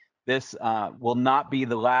that this will not be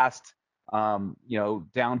the last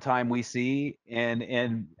downtime we see,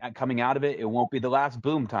 and coming out of it, it won't be the last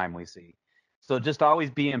boom time we see. So just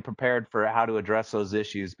always being prepared for how to address those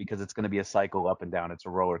issues, because it's going to be a cycle up and down. It's a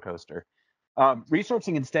roller coaster.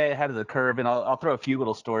 Researching and stay ahead of the curve, and I'll throw a few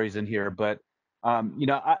little stories in here, but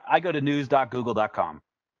I go to news.google.com.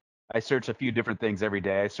 I search a few different things every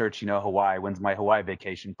day. I search, Hawaii. When's my Hawaii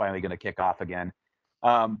vacation finally going to kick off again?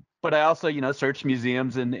 But I also, search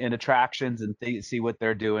museums and attractions and see what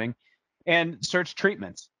they're doing, and search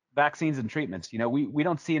treatments, vaccines and treatments. We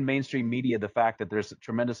don't see in mainstream media the fact that there's a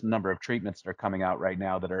tremendous number of treatments that are coming out right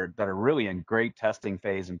now that are really in great testing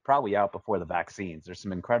phase and probably out before the vaccines. There's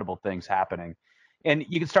some incredible things happening. And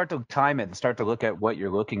you can start to time it and start to look at what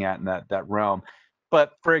you're looking at in that realm.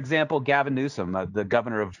 But for example, Gavin Newsom, the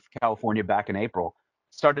governor of California back in April,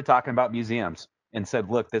 started talking about museums and said,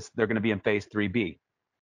 look, they're going to be in phase 3B.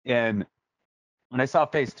 And when I saw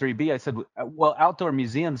phase 3B, I said, well, outdoor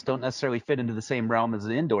museums don't necessarily fit into the same realm as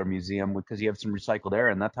an indoor museum because you have some recycled air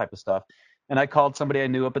and that type of stuff. And I called somebody I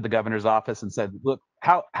knew up at the governor's office and said, look,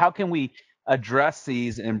 how can we address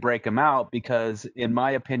these and break them out? Because in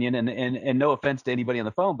my opinion, and no offense to anybody on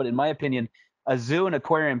the phone, but in my opinion, a zoo and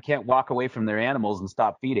aquarium can't walk away from their animals and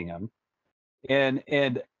stop feeding them.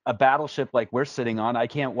 And a battleship like we're sitting on, I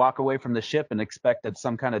can't walk away from the ship and expect that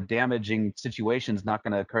some kind of damaging situation is not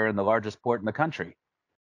going to occur in the largest port in the country.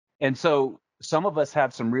 And so some of us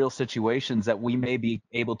have some real situations that we may be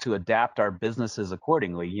able to adapt our businesses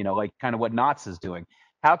accordingly, like kind of what Knott's is doing.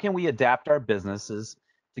 How can we adapt our businesses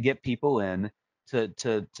to get people in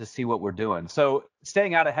to see what we're doing? So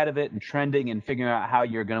staying out ahead of it and trending and figuring out how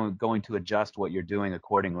you're going to adjust what you're doing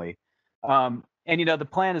accordingly. And the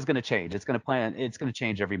plan is going to change. It's going to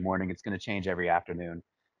change every morning. It's going to change every afternoon.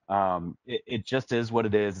 It just is what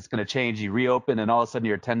it is. It's going to change. You reopen and all of a sudden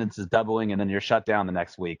your attendance is doubling and then you're shut down the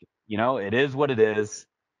next week. It is what it is.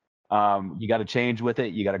 You got to change with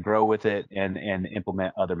it. You got to grow with it and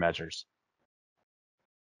implement other measures.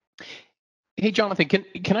 Hey, Jonathan,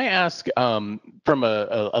 can I ask from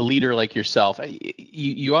a leader like yourself,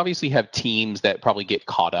 you obviously have teams that probably get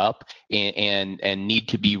caught up and need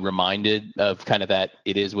to be reminded of kind of that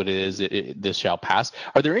it is what it is, this shall pass.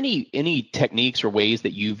 Are there any techniques or ways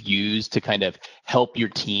that you've used to kind of help your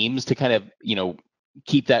teams to kind of,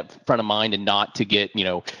 keep that front of mind and not to get,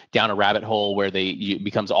 down a rabbit hole where it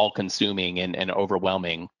becomes all consuming and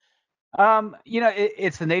overwhelming?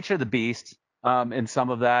 It's the nature of the beast, and some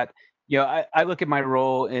of that. I look at my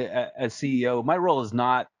role as CEO. My role is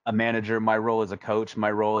not a manager. My role is a coach.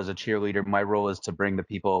 My role is a cheerleader. My role is to bring the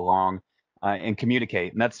people along and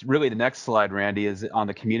communicate. And that's really the next slide, Randy, is on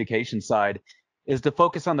the communication side, is to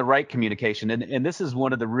focus on the right communication. And this is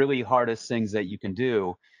one of the really hardest things that you can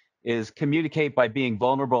do, is communicate by being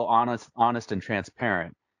vulnerable, honest, and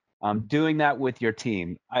transparent. Doing that with your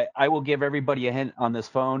team. I will give everybody a hint on this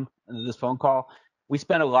phone call. We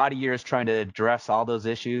spent a lot of years trying to address all those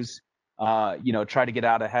issues, try to get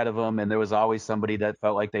out ahead of them. And there was always somebody that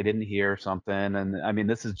felt like they didn't hear something. And I mean,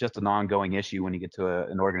 this is just an ongoing issue when you get to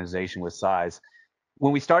an organization with size.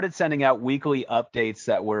 When we started sending out weekly updates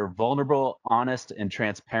that were vulnerable, honest, and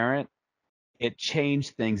transparent, it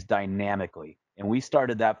changed things dynamically. And we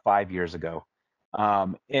started that 5 years ago.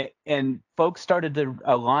 And folks started to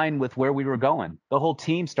align with where we were going. The whole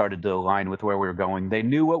team started to align with where we were going. They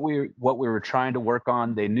knew what we were trying to work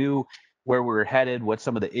on. They knew where we were headed, what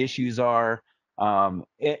some of the issues are.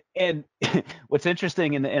 And what's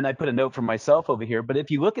interesting, and I put a note for myself over here, but if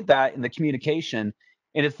you look at that in the communication,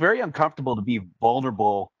 and it's very uncomfortable to be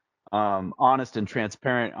vulnerable, honest, and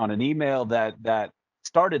transparent on an email that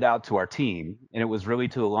started out to our team, and it was really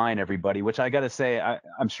to align everybody, which I got to say,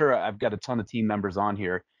 I'm sure I've got a ton of team members on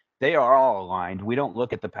here. They are all aligned. We don't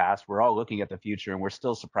look at the past. We're all looking at the future, and we're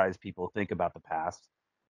still surprised people think about the past.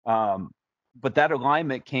 But that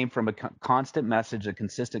alignment came from a constant message, a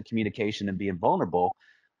consistent communication, and being vulnerable.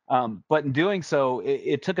 But in doing so,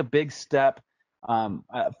 it took a big step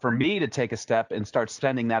for me to take a step and start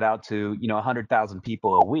sending that out to 100,000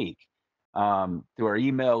 people a week, through our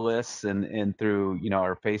email lists and through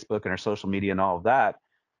our Facebook and our social media and all of that,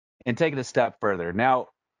 and take it a step further. Now,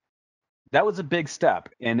 that was a big step,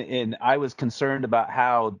 and I was concerned about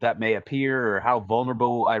how that may appear, or how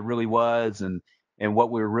vulnerable I really was, and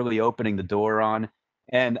what we were really opening the door on.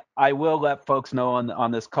 And I will let folks know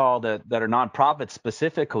on this call that are nonprofits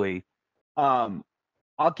specifically. I'll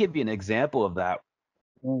give you an example of that.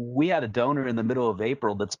 We had a donor in the middle of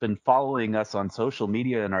April that's been following us on social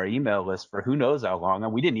media and our email list for who knows how long,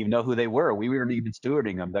 and we didn't even know who they were. We weren't even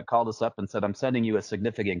stewarding them. That called us up and said, "I'm sending you a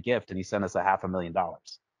significant gift," and he sent us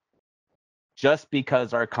 $500,000, just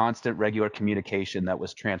because our constant, regular communication that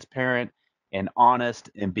was transparent and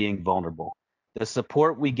honest and being vulnerable. The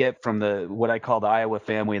support we get from what I call the Iowa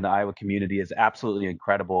family and the Iowa community is absolutely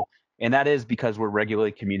incredible. And that is because we're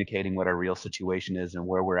regularly communicating what our real situation is, and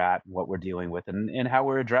where we're at, and what we're dealing with, and how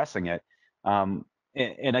we're addressing it. And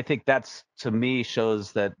I think that's, to me,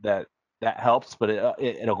 shows that helps, but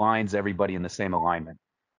it aligns everybody in the same alignment.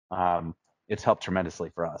 It's helped tremendously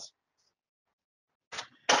for us.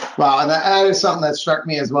 Wow, and that is something that struck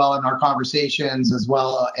me as well in our conversations, as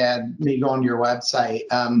well, and me going to your website.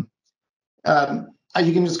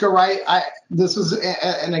 You can just go right. This was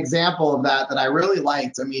an example of that I really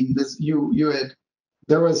liked. I mean,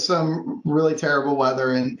 there was some really terrible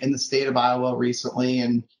weather in the state of Iowa recently,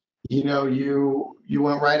 and you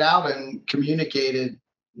went right out and communicated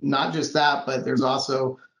not just that, but there's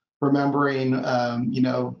also remembering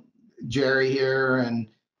Jerry here, and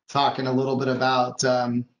talking a little bit about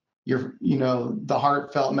the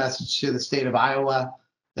heartfelt message to the state of Iowa,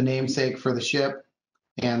 the namesake for the ship.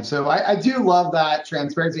 And so I do love that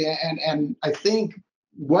transparency. And I think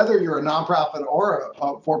whether you're a nonprofit or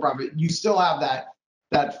a for-profit, you still have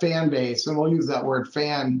that fan base. And we'll use that word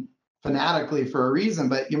fan fanatically for a reason.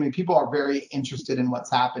 But I mean, people are very interested in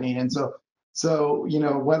what's happening. And so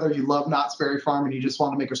whether you love Knott's Berry Farm and you just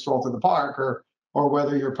want to make a stroll to the park, or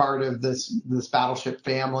whether you're part of this battleship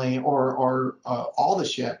family, or all the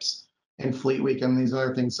ships in Fleet Week and these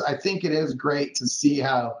other things, I think it is great to see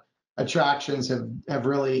how attractions have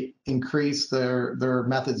really increased their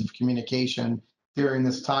methods of communication during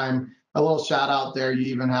this time. A little shout out there. You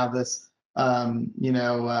even have this,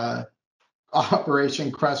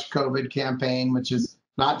 Operation Crush COVID campaign, which is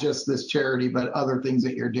not just this charity, but other things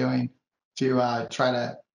that you're doing to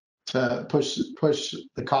try to push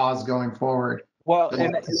the cause going forward. Well,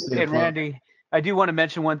 and Randy, I do want to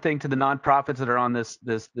mention one thing to the nonprofits that are on this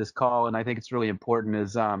call, and I think it's really important,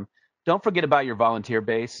 is don't forget about your volunteer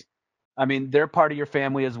base. I mean, they're part of your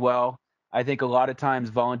family as well. I think a lot of times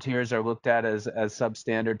volunteers are looked at as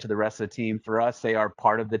substandard to the rest of the team. For us, they are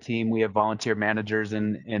part of the team. We have volunteer managers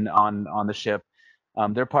on the ship.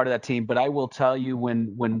 They're part of that team. But I will tell you,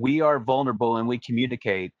 when we are vulnerable and we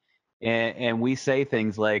communicate, and we say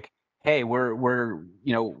things like, "Hey, we're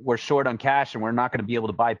short on cash and we're not going to be able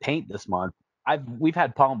to buy paint this month," we've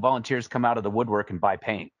had volunteers come out of the woodwork and buy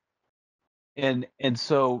paint. And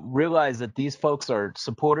so realize that these folks are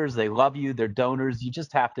supporters. They love you. They're donors. You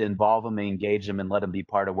just have to involve them and engage them and let them be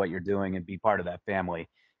part of what you're doing and be part of that family,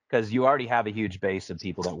 because you already have a huge base of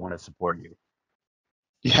people that want to support you.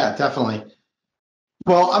 Yeah, definitely.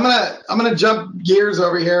 Well, I'm gonna jump gears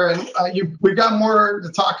over here, and we've got more to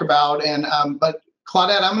talk about. And but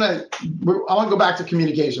Claudette, I want to go back to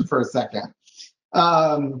communication for a second.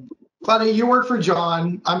 Claudette, you work for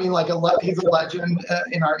John. I mean, he's a legend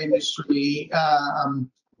in our industry.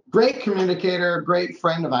 Great communicator, great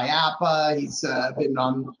friend of IAPA. He's been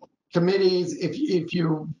on committees.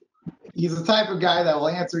 He's the type of guy that will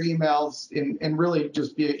answer emails and really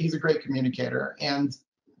just he's a great communicator. And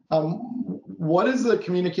what is the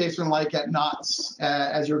communication like at Knott's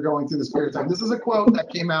as you're going through this period of time? This is a quote that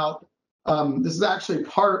came out. This is actually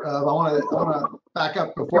part of. I want to back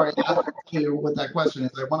up before I ask you what that question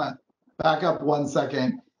is. I want to back up 1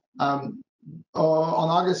 second. On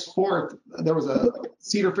August 4th, there was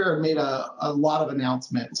Cedar Fair made a lot of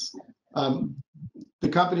announcements. The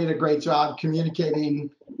company did a great job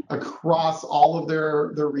communicating across all of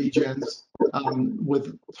their regions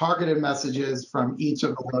with targeted messages from each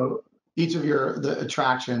of the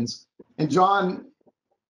attractions. And John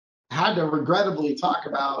had to regrettably talk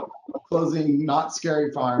about closing Not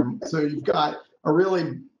Scary Farm. So you've got a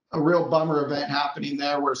real bummer event happening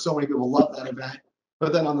there where so many people love that event.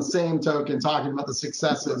 But then on the same token, talking about the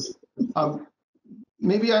successes.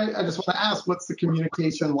 Maybe I just want to ask, what's the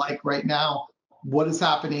communication like right now? What is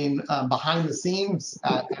happening behind the scenes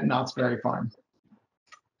at Knott's Berry Farm?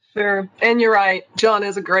 Sure. And you're right. John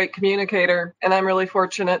is a great communicator, and I'm really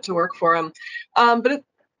fortunate to work for him.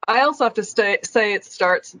 I also have to say it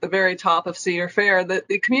starts at the very top of Cedar Fair.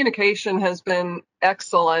 The communication has been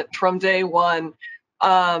excellent from day one.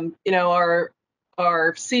 Our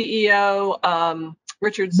CEO,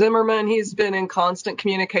 Richard Zimmerman, he's been in constant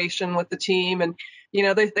communication with the team, and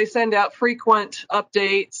they send out frequent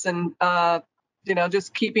updates and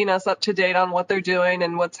just keeping us up to date on what they're doing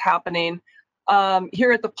and what's happening.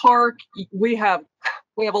 Here at the park, we have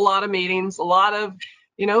a lot of meetings, a lot of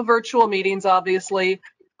virtual meetings, obviously,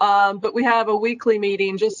 but we have a weekly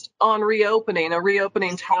meeting just on a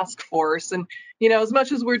reopening task force. And as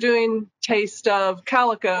much as we're doing Taste of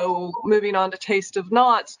Calico, moving on to Taste of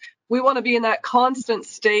Knott's, we want to be in that constant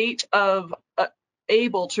state of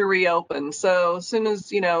able to reopen. So as soon as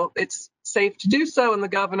it's safe to do so, and the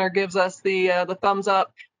governor gives us the thumbs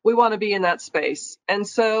up, we want to be in that space. And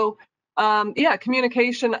so,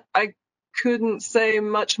 communication. I couldn't say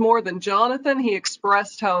much more than Jonathan. He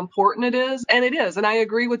expressed how important it is, and it is. And I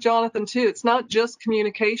agree with Jonathan too. It's not just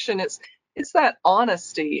communication. It's that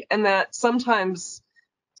honesty, and that sometimes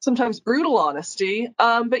brutal honesty.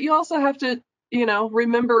 But you also have to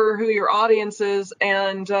remember who your audience is,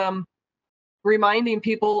 and reminding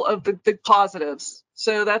people of the positives.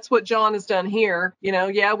 So that's what John has done here.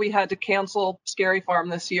 We had to cancel Scary Farm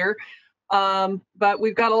this year, but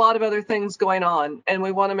we've got a lot of other things going on, and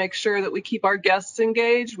we want to make sure that we keep our guests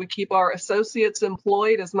engaged, we keep our associates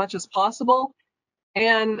employed as much as possible.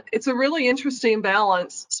 And it's a really interesting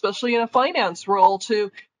balance, especially in a finance role,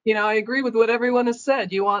 to, I agree with what everyone has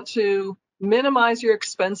said. You want to minimize your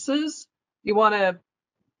expenses, you want to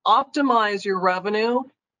optimize your revenue,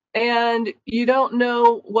 and you don't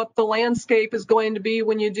know what the landscape is going to be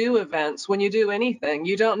when you do events, when you do anything.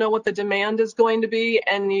 You don't know what the demand is going to be,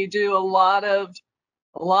 and you do a lot of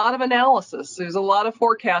analysis. There's a lot of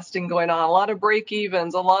forecasting going on, a lot of break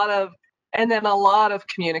evens, and then a lot of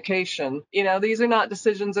communication. These are not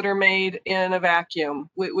decisions that are made in a vacuum.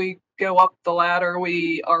 We go up the ladder.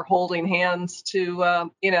 We are holding hands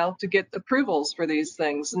to get approvals for these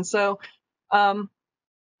things. And so,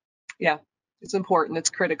 it's important.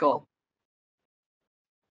 It's critical.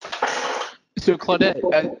 So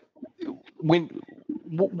Claudette,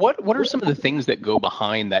 what are some of the things that go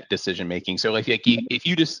behind that decision making? So if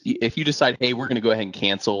you decide, hey, we're going to go ahead and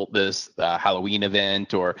cancel this Halloween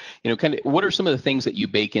event, or kind of, what are some of the things that you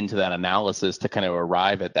bake into that analysis to kind of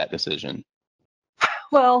arrive at that decision?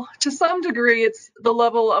 Well, to some degree, it's the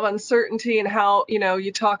level of uncertainty and how,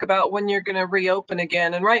 you talk about when you're going to reopen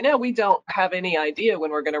again. And right now, we don't have any idea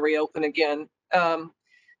when we're going to reopen again.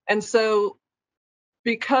 And so,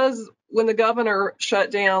 because when the governor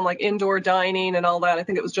shut down like indoor dining and all that, I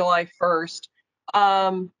think it was July 1st,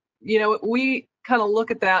 we kind of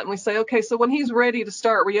look at that and we say, okay, so when he's ready to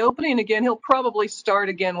start reopening again, he'll probably start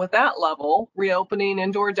again with that level, reopening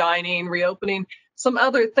indoor dining, reopening some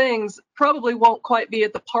other things, probably won't quite be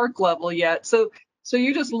at the park level yet. So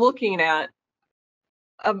you're just looking at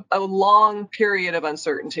a long period of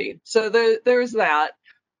uncertainty. So there's that.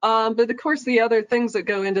 But of course, the other things that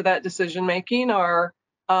go into that decision making are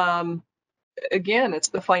again, it's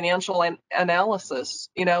the financial analysis.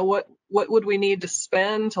 What would we need to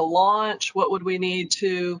spend to launch? What would we need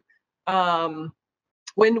to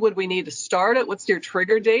when would we need to start it? What's your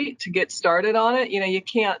trigger date to get started on it? You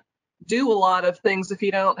can't do a lot of things if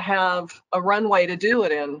you don't have a runway to do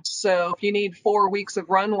it in. So if you need 4 weeks of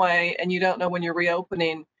runway and you don't know when you're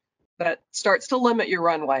reopening, that starts to limit your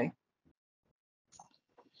runway.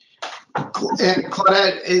 And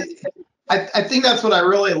Claudette, I think that's what I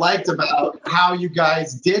really liked about how you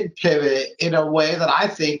guys did pivot in a way that I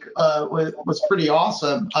think was pretty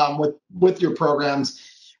awesome with your programs.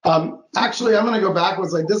 Actually, I'm going to go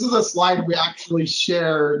backwards. Like, this is a slide we actually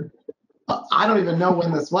shared. I don't even know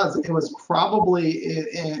when this was. It was probably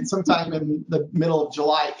sometime in the middle of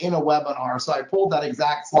July in a webinar. So I pulled that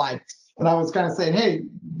exact slide, and I was kind of saying, hey,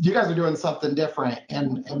 you guys are doing something different.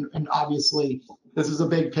 And obviously, this is a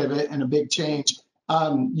big pivot and a big change.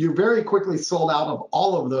 You very quickly sold out of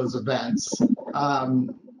all of those events,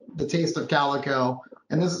 the Taste of Calico.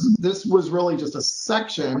 And this was really just a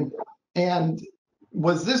section. And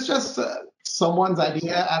was this just someone's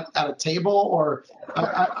idea at a table, or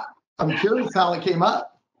I'm curious how it came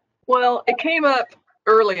up? Well, it came up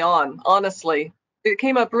early on, honestly. It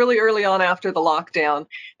came up really early on after the lockdown.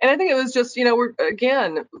 And I think it was just, we're,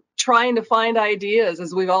 again, trying to find ideas,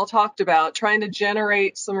 as we've all talked about, trying to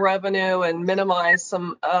generate some revenue and minimize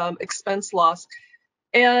some expense loss.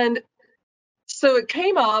 And so it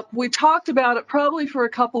came up. We talked about it probably for a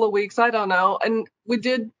couple of weeks, I don't know. And we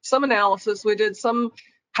did some analysis. We did some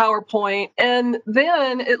PowerPoint. And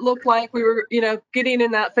then it looked like we were, getting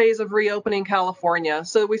in that phase of reopening California.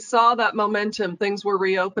 So we saw that momentum, things were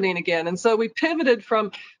reopening again. And so we pivoted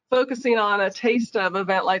from focusing on a taste of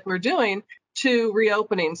event like we're doing to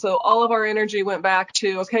reopening. So all of our energy went back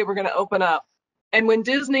to, okay, we're going to open up. And when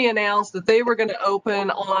Disney announced that they were going to open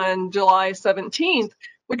on July 17th,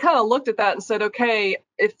 we kind of looked at that and said, okay,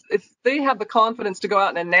 if they have the confidence to go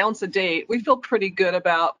out and announce a date, we feel pretty good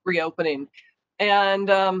about reopening. And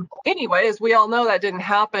anyway, as we all know, that didn't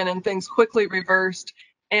happen, and things quickly reversed.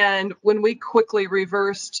 And when we quickly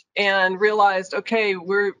reversed and realized, okay,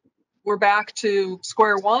 we're back to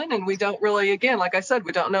square one, and we don't really, again, like I said,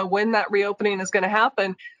 we don't know when that reopening is going to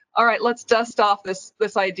happen. All right, let's dust off this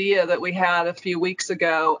idea that we had a few weeks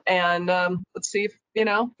ago, and let's see if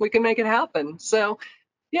we can make it happen. So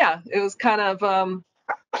yeah, it was kind of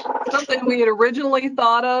something we had originally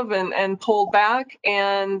thought of and pulled back,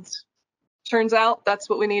 and turns out that's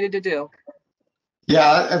what we needed to do.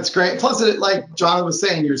 Yeah, that's great. Plus, like John was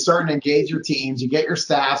saying, you're starting to engage your teams, you get your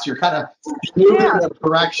staffs, you're kind of moving in the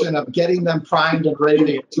direction of getting them primed and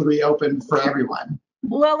ready to reopen for everyone.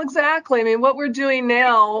 Well, exactly. I mean, what we're doing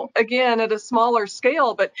now, again, at a smaller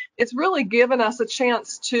scale, but it's really given us a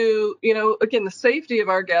chance to, again, the safety of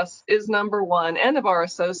our guests is number one, and of our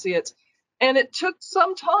associates. And it took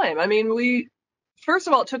some time. I mean, first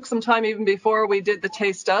of all, it took some time even before we did the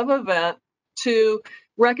Taste of event to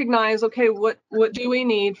recognize, okay, what do we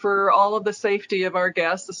need for all of the safety of our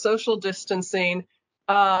guests, the social distancing,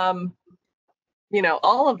 all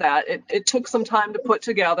of that. It took some time to put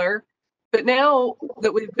together. But now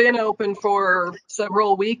that we've been open for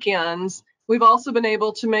several weekends, we've also been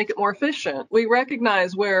able to make it more efficient. We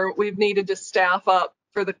recognize where we've needed to staff up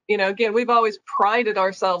for the, again, we've always prided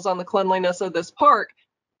ourselves on the cleanliness of this park,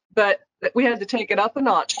 but we had to take it up a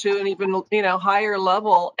notch to an even, higher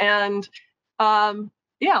level. And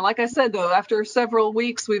like I said, though, after several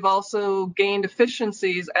weeks, we've also gained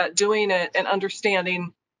efficiencies at doing it and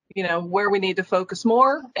understanding, where we need to focus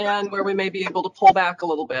more and where we may be able to pull back a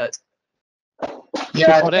little bit.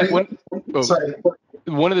 Yeah. Sorry.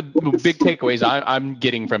 One of the big takeaways I'm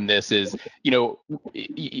getting from this is,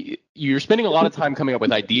 you're spending a lot of time coming up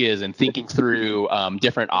with ideas and thinking through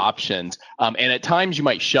different options. And at times you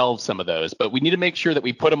might shelve some of those, but we need to make sure that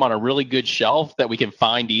we put them on a really good shelf that we can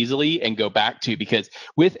find easily and go back to, because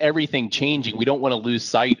with everything changing, we don't want to lose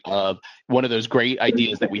sight of one of those great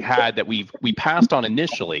ideas that we had that we passed on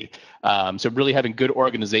initially. So really having good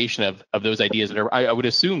organization of those ideas that are, I would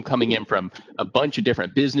assume, coming in from a bunch of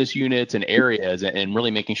different business units and areas, and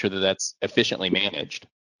really making sure that that's efficiently managed.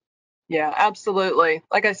 Yeah, absolutely.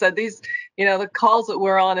 Like I said, these, the calls that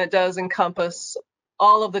we're on, it does encompass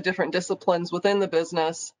all of the different disciplines within the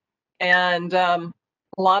business, and a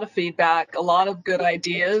lot of feedback, a lot of good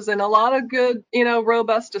ideas, and a lot of good,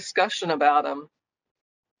 robust discussion about them.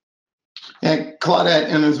 And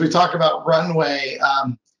Claudette, and as we talk about runway,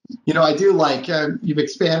 I do like you've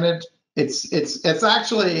expanded. It's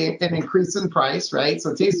actually an increase in price, right?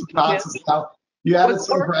 So Taste of Knots is now, you added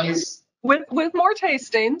some price with more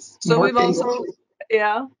tastings. So we've also,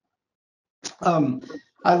 yeah.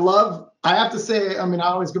 I have to say, I mean, I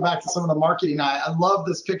always go back to some of the marketing. I love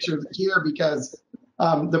this picture here because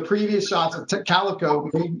the previous shots of Calico,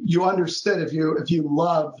 you understood if you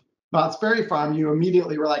love Knott's Berry Farm, you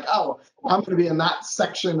immediately were like, oh, I'm going to be in that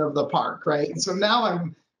section of the park, right? And so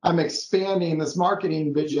now I'm expanding this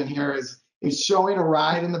marketing vision here is showing a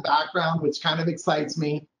ride in the background, which kind of excites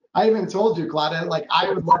me. I even told you, Claudia, like I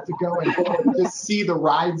would love to go and just see the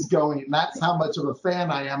rides going. That's how much of a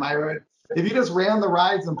fan I am. I would, if you just ran the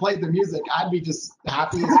rides and played the music, I'd be just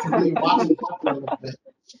happy as can be watching for a little bit.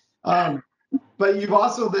 But you've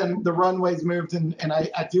also then the runways moved, and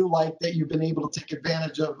I do like that you've been able to take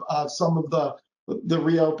advantage of some of the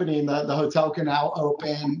reopening. The hotel can now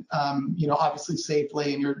open, obviously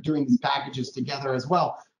safely, and you're doing these packages together as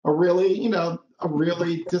well. A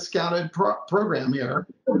really discounted program here.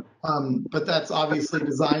 But that's obviously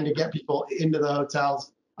designed to get people into the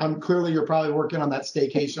hotels. Clearly, you're probably working on that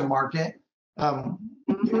staycation market.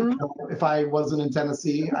 If I wasn't in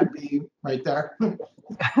Tennessee, I'd be right there.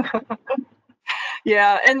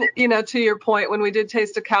 Yeah, and to your point, when we did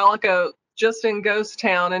Taste of Calico just in Ghost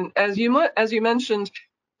Town, and as you mentioned,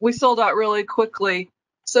 we sold out really quickly.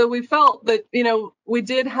 So we felt that we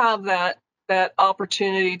did have that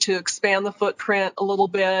opportunity to expand the footprint a little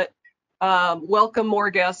bit, welcome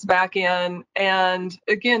more guests back in, and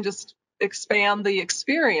again just expand the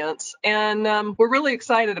experience. And we're really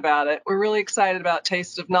excited about it. We're really excited about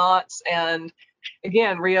Taste of Knott's, and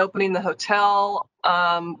again reopening the hotel.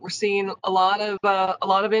 We're seeing a lot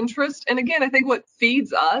of interest, and again I think what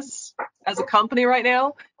feeds us as a company right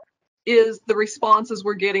now is the responses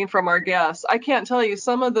we're getting from our guests. I can't tell you,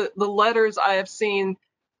 some of the letters I have seen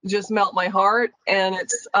just melt my heart, and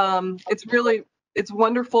it's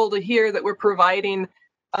wonderful to hear that we're providing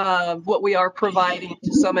what we are providing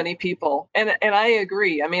to so many people. And I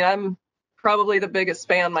agree. I mean, I'm probably the biggest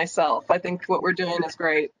fan myself. I think what we're doing is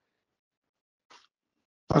great.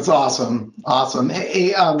 That's awesome.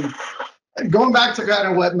 Hey, going back to kind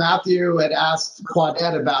of what Matthew had asked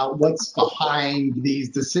Claudette about what's behind these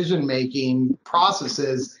decision-making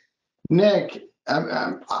processes, Nick,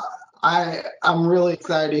 I'm really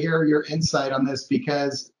excited to hear your insight on this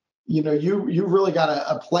because you really got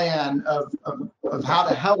a plan of how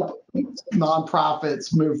to help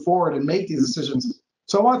nonprofits move forward and make these decisions.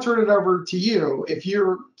 So I want to turn it over to you. If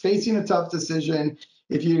you're facing a tough decision,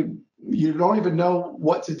 if you don't even know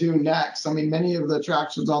what to do next. I mean, many of the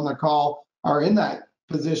attractions on the call are in that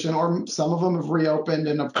position, or some of them have reopened,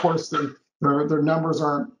 and of course their numbers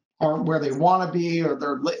aren't where they want to be, or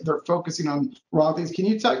they're focusing on wrong things. Can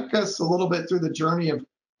you take us a little bit through the journey of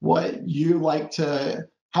what you like to?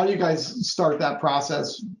 How do you guys start that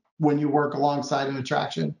process when you work alongside an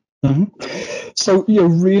attraction? Mm-hmm. So,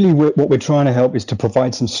 really what we're trying to help is to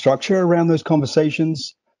provide some structure around those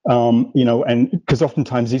conversations. And because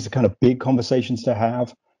oftentimes these are kind of big conversations to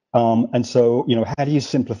have. And so, how do you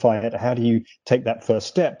simplify it? How do you take that first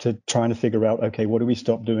step to trying to figure out, okay, what do we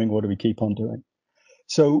stop doing? What do we keep on doing?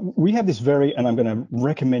 So we have this and I'm going to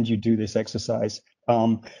recommend you do this exercise.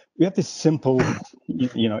 We have this simple,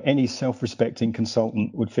 any self-respecting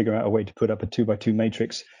consultant would figure out a way to put up a 2x2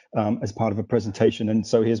 matrix as part of a presentation. And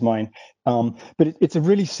so here's mine. But it's a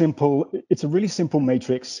really simple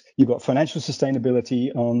matrix. You've got financial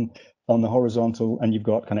sustainability on the horizontal, and you've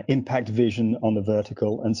got kind of impact vision on the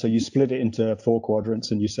vertical. And so you split it into 4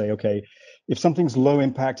 quadrants, and you say, okay, if something's low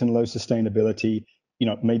impact and low sustainability,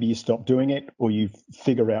 maybe you stop doing it, or you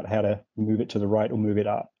figure out how to move it to the right or move it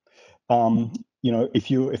up.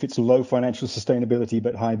 If it's low financial sustainability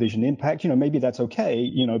but high vision impact, maybe that's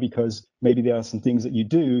okay, because maybe there are some things that you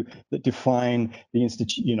do that define the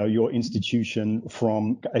your institution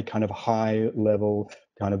from a kind of high level,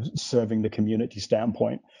 kind of serving the community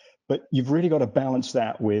standpoint. But you've really got to balance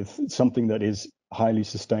that with something that is highly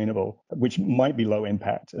sustainable, which might be low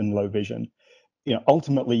impact and low vision.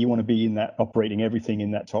 Ultimately, you want to be in that operating everything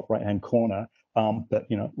in that top right-hand corner. But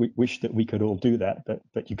we wish that we could all do that,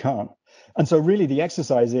 but you can't. And so really the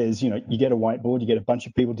exercise is, you get a whiteboard, you get a bunch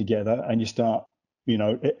of people together, and you start,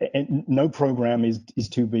 and no program is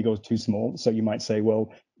too big or too small. So you might say,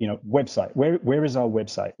 well, website, where is our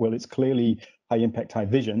website? Well, it's clearly high impact, high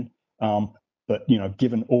vision. But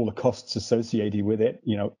given all the costs associated with it,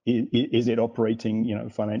 is it operating,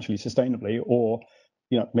 financially sustainably? Or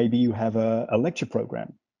maybe you have a lecture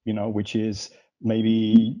program, which is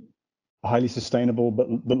maybe highly sustainable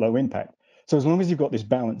but low impact. So as long as you've got this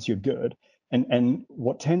balance, you're good. And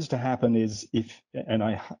what tends to happen is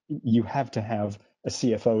you have to have a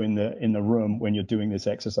CFO in the room when you're doing this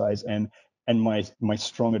exercise. And my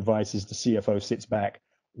strong advice is the CFO sits back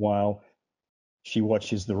while she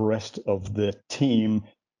watches the rest of the team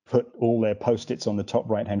put all their post-its on the top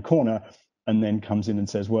right-hand corner, and then comes in and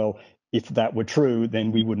says, well, if that were true,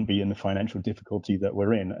 then we wouldn't be in the financial difficulty that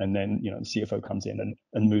we're in. And then, the CFO comes in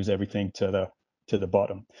and moves everything to the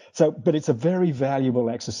bottom. So, but it's a very valuable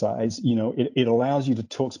exercise. It allows you to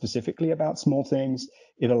talk specifically about small things.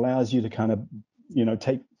 It allows you to kind of,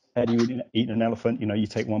 take, how do you eat an elephant? You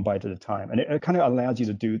take one bite at a time. And it kind of allows you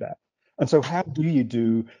to do that. And so how do you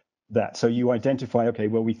do that? So you identify, okay,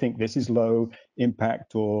 well, we think this is low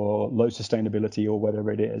impact or low sustainability or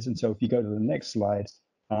whatever it is. And so if you go to the next slide.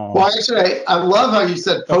 Well, actually, I love how you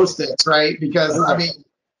said post-its, right? Because I mean,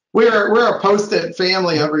 we're a post-it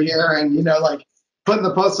family over here, and like putting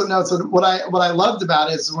the post-it notes. And what I loved about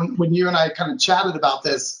it is when you and I kind of chatted about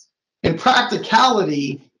this, in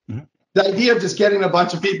practicality, the idea of just getting a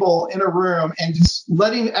bunch of people in a room and just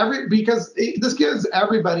letting because this gives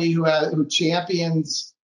everybody who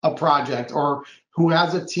champions a project or who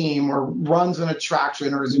has a team or runs an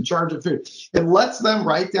attraction or is in charge of food, it lets them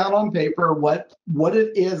write down on paper what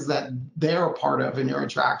it is that they're a part of in your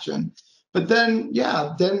attraction. But then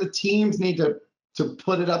the teams need to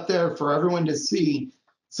put it up there for everyone to see.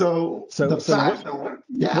 So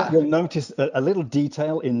what you'll notice, a little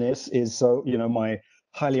detail in this is, my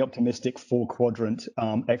highly optimistic 4-quadrant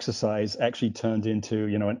exercise actually turned into,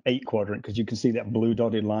 an 8-quadrant, because you can see that blue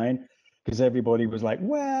dotted line, because everybody was like,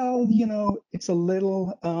 well, it's a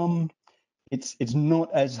little, it's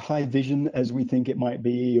not as high vision as we think it might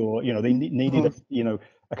be, or, they needed,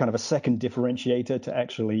 a kind of a second differentiator to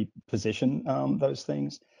actually position those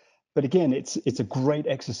things. But again, it's a great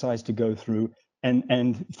exercise to go through.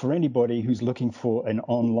 And for anybody who's looking for an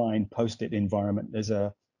online post-it environment, there's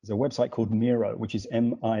a website called Miro, which is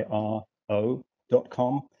miro.com.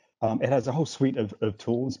 It has a whole suite of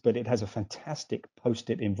tools, but it has a fantastic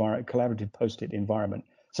post-it environment, collaborative post-it environment.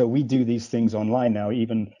 So we do these things online now,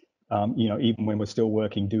 even when we're still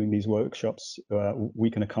working, doing these workshops, we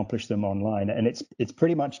can accomplish them online, and it's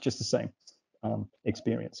pretty much just the same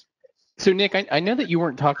experience. So Nick, I know that you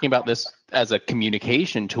weren't talking about this as a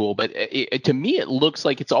communication tool, but to me, it looks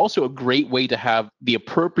like it's also a great way to have the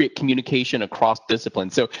appropriate communication across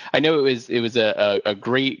disciplines. So I know it was a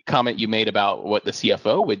great comment you made about what the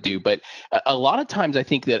CFO would do, but a lot of times I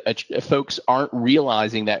think that folks aren't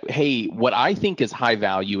realizing that, hey, what I think is high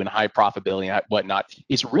value and high profitability and whatnot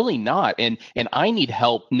is really not, and I need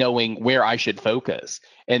help knowing where I should focus.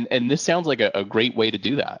 And this sounds like a great way to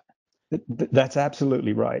do that. That's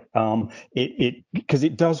absolutely right. Because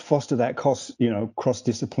it does foster that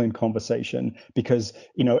cross-discipline conversation, because,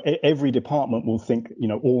 every department will think,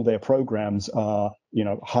 all their programs are,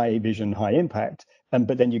 high vision, high impact.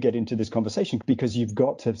 But then you get into this conversation because you've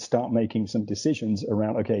got to start making some decisions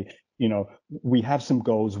around, okay, we have some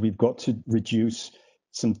goals, we've got to reduce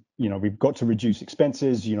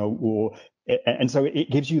expenses, and so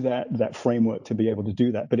it gives you that framework to be able to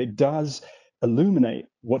do that. But it does illuminate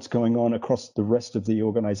what's going on across the rest of the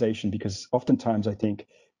organization, because oftentimes I think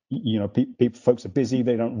folks are busy,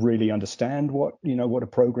 they don't really understand what a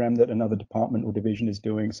program that another department or division is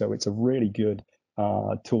doing. So it's a really good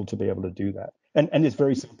tool to be able to do that, and it's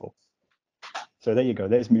very simple. So there you go,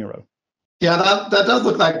 there's Miro. Yeah, that does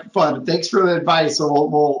look like fun. Thanks for the advice.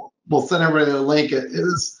 So we'll send everybody the link.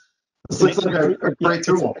 This looks like a great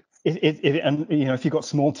tool. And if you've got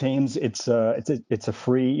small teams, it's a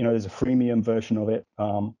free, there's a freemium version of it,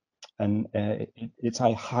 and it's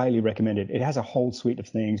highly recommended. It has a whole suite of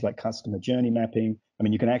things like customer journey mapping. I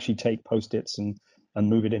mean, you can actually take post-its and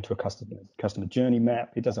move it into a customer journey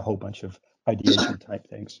map. It does a whole bunch of ideation type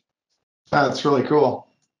things. That's really cool.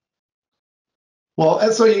 Well,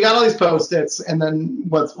 and so you got all these post-its, and then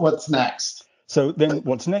what's next? So then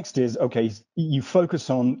what's next is, okay, you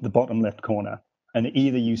focus on the bottom left corner. And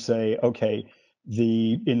either you say, okay,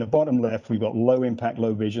 in the bottom left, we've got low impact,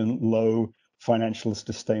 low vision, low financial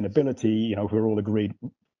sustainability. We're all agreed.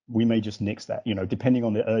 We may just nix that, depending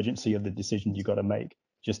on the urgency of the decision you got to make,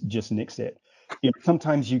 just nix it.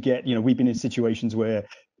 Sometimes you get, we've been in situations where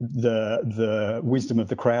the wisdom of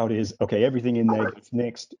the crowd is, okay, everything in there gets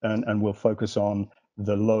nixed, and we'll focus on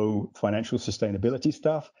the low financial sustainability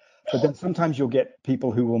stuff. But then sometimes you'll get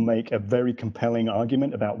people who will make a very compelling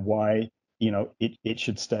argument about why it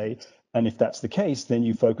should stay. And if that's the case, then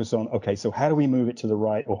you focus on, okay, so how do we move it to the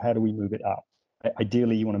right, or how do we move it up?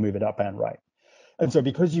 Ideally, you want to move it up and right. And so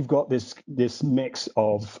because you've got this mix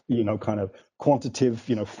of, kind of quantitative,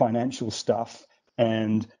 financial stuff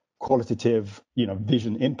and qualitative,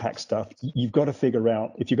 vision impact stuff, you've got to figure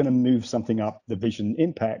out, if you're going to move something up the vision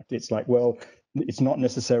impact, it's like, well, it's not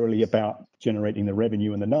necessarily about generating the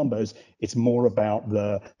revenue and the numbers. It's more about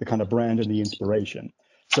the kind of brand and the inspiration.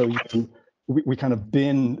 So we kind of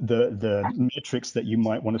bin the metrics that you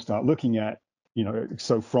might want to start looking at,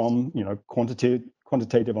 so from,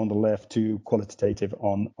 quantitative on the left to qualitative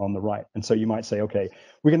on the right. And so you might say, okay,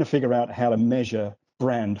 we're going to figure out how to measure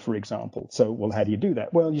brand, for example. So, well, how do you do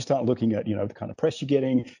that? Well, you start looking at, the kind of press you're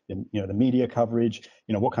getting, the media coverage,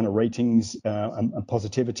 what kind of ratings and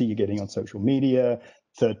positivity you're getting on social media,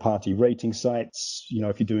 third-party rating sites.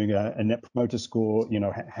 If you're doing a net promoter score,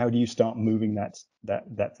 how do you start moving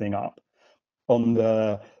that thing up? On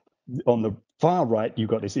the far right, you've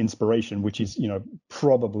got this inspiration, which is,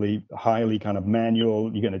 probably highly kind of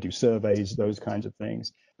manual. You're going to do surveys, those kinds of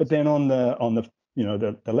things. But then on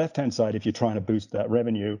the left-hand side, if you're trying to boost that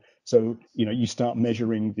revenue, so, you start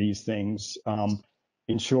measuring these things,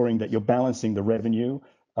 ensuring that you're balancing the revenue.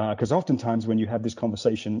 Because oftentimes when you have this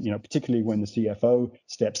conversation, particularly when the CFO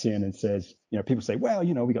steps in and says, people say, well,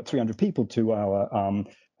 we got 300 people to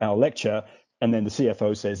our lecture. And then the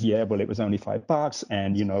CFO says, yeah, well, it was only $5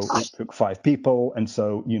 and, it took 5 people. And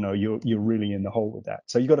so, you're really in the hole with that.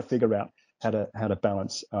 So you got to figure out how to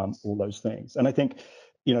balance all those things. And I think,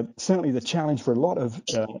 certainly the challenge for a lot of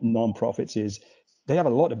nonprofits is they have a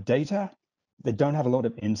lot of data, they don't have a lot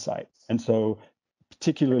of insight. And so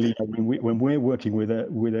particularly when we're working with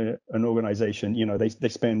an organization, they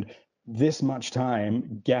spend this much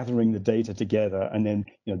time gathering the data together and then,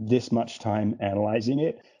 this much time analyzing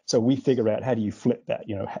it. So we figure out, how do you flip that?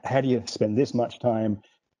 How do you spend this much time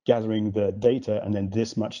gathering the data and then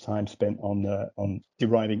this much time spent on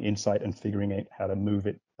deriving insight and figuring out how to move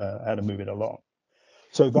it along?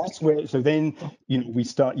 So that's where. So then, you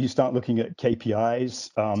start looking at KPIs.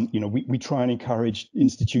 We try and encourage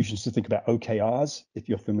institutions to think about OKRs. If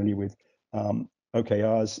you're familiar with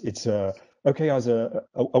OKRs, OKRs are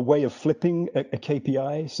a way of flipping a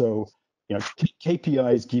KPI. So,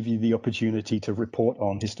 KPIs give you the opportunity to report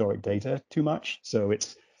on historic data too much. So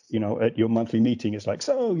it's, at your monthly meeting, it's like,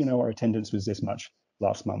 so, our attendance was this much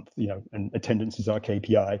last month, and attendance is our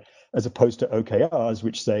KPI, as opposed to OKRs,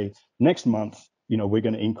 which say next month, we're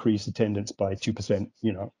going to increase attendance by 2%,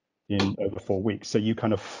 in over 4 weeks. So you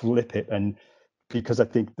kind of flip it. And because I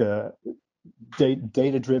think the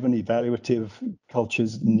data-driven evaluative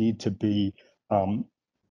cultures need to be,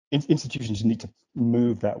 institutions need to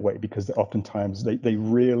move that way, because oftentimes they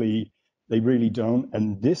really don't.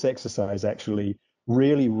 And this exercise actually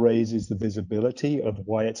really raises the visibility of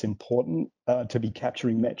why it's important to be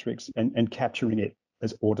capturing metrics and capturing it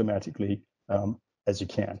as automatically as you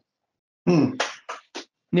can.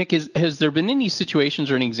 Nick, has there been any situations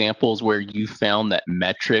or any examples where you found that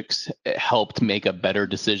metrics helped make a better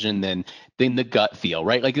decision than the gut feel,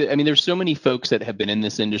 right? Like, I mean, there's so many folks that have been in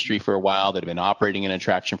this industry for a while, that have been operating in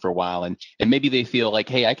attraction for a while, and maybe they feel like,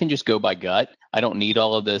 hey, I can just go by gut. I don't need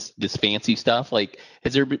all of this fancy stuff. Like,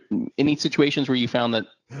 has there been any situations where you found that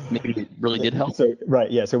maybe it really did help? So, right,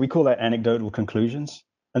 yeah. So we call that anecdotal conclusions.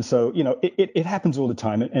 And so, it happens all the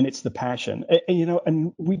time, and it's the passion.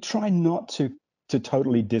 And we try not to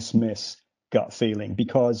totally dismiss gut feeling,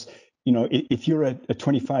 because, if you're a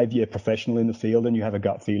 25-year professional in the field and you have a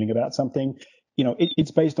gut feeling about something,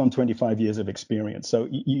 it's based on 25 years of experience. So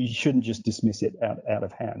you shouldn't just dismiss it out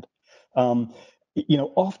of hand.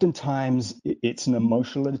 Oftentimes it's an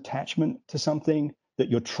emotional attachment to something that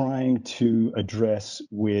you're trying to address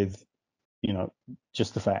with,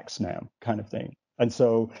 just the facts now, kind of thing. And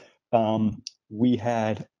so I'll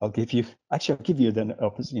give you the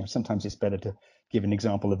opposite. Sometimes it's better to give an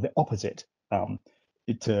example of the opposite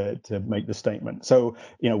to make the statement. So,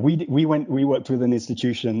 we worked with an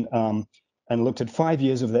institution and looked at 5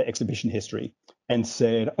 years of their exhibition history and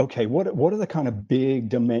said, okay, what are the kind of big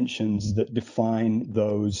dimensions that define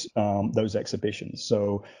those exhibitions?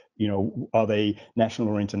 So, are they national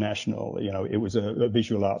or international? It was a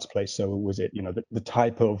visual arts place. So was it, the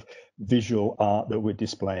type of visual art that we're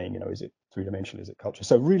displaying? Is it three-dimensional? Is it culture?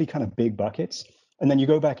 So really kind of big buckets. And then you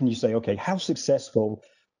go back and you say, okay, how successful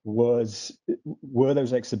were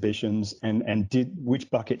those exhibitions, and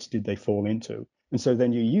which buckets did they fall into? And so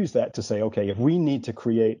then you use that to say, okay, if we need to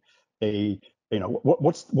create what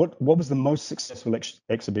was the most successful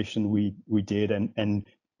exhibition we did, and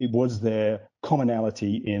was there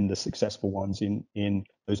commonality in the successful ones in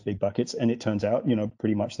those big buckets? And it turns out,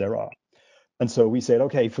 pretty much there are. And so we said,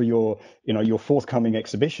 okay, for your forthcoming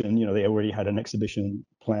exhibition, they already had an exhibition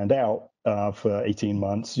planned out for 18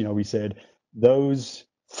 months. We said those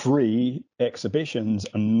 3 exhibitions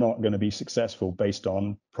are not going to be successful based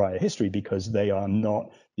on prior history, because they are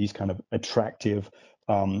not these kind of attractive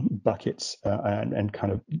buckets and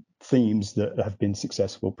kind of themes that have been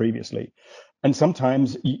successful previously. And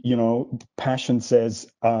sometimes, passion says,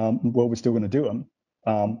 well, we're still going to do them.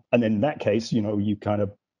 And then in that case, you kind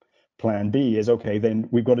of plan B is, okay, then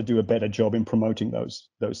we've got to do a better job in promoting those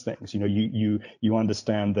things. You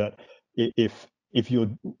understand that if you're,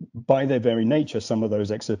 by their very nature, some of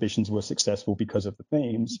those exhibitions were successful because of the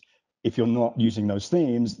themes. If you're not using those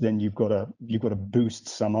themes, then you've got to boost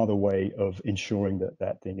some other way of ensuring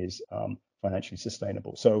that thing is financially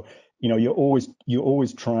sustainable. So you're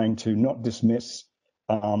always trying to not dismiss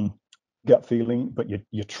gut feeling, but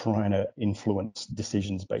you're trying to influence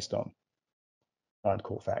decisions based on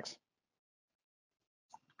hardcore facts.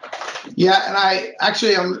 Yeah, and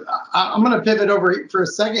I'm going to pivot over for a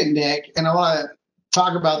second, Nick, and I want to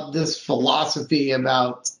talk about this philosophy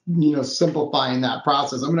about simplifying that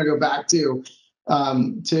process. I'm going to go back to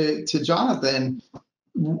Jonathan.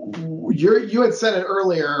 You had said it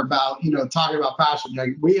earlier about talking about passion.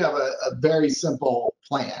 Like, we have a very simple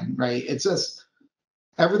plan, right? It's just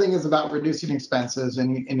everything is about reducing expenses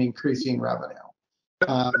and increasing revenue.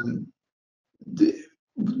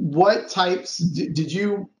 What types did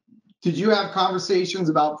you have conversations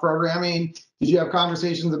about programming? Did you have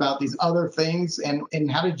conversations about these other things?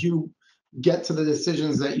 And how did you get to the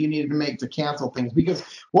decisions that you needed to make to cancel things? Because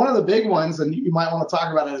one of the big ones, and you might want to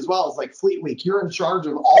talk about it as well, is like Fleet Week. You're in charge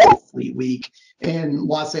of all of Fleet Week in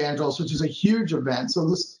Los Angeles, which is a huge event.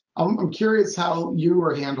 So I'm curious how you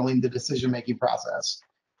were handling the decision-making process.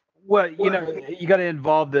 Well, you got to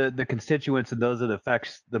involve the constituents and those that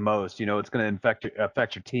affects the most. It's going to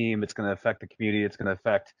affect your team. It's going to affect the community. It's going to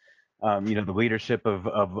affect, the leadership of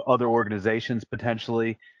other organizations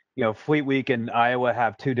potentially. Fleet Week in Iowa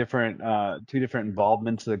have two different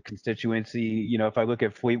involvements of the constituency. If I look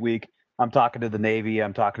at Fleet Week, I'm talking to the Navy,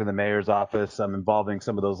 I'm talking to the mayor's office, I'm involving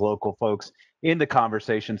some of those local folks in the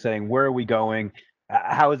conversation, saying, where are we going?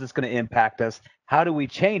 How is this going to impact us? How do we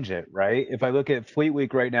change it, right? If I look at Fleet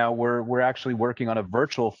Week right now, we're actually working on a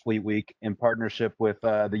virtual Fleet Week in partnership with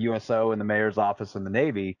the USO and the mayor's office and the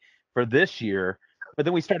Navy for this year. But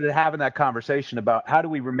then we started having that conversation about how do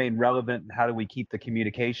we remain relevant and how do we keep the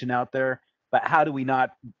communication out there, but how do we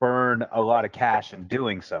not burn a lot of cash in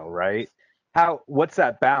doing so, right? What's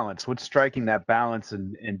that balance? What's striking that balance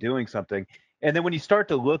in doing something? And then when you start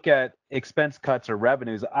to look at expense cuts or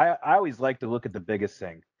revenues, I always like to look at the biggest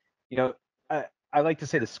thing. I like to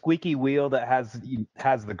say the squeaky wheel that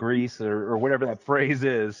has the grease or whatever that phrase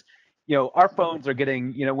is. Our phones are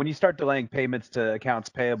getting, when you start delaying payments to accounts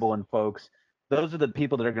payable and folks, those are the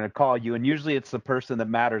people that are going to call you. And usually it's the person that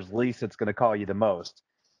matters least that's going to call you the most.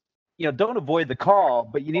 Don't avoid the call,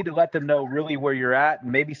 but you need to let them know really where you're at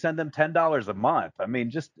and maybe send them $10 a month. I mean,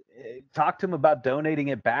 just talk to them about donating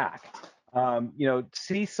it back.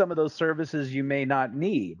 See some of those services you may not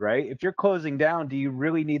need, right? If you're closing down, do you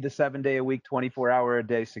really need the 7-day-a-week,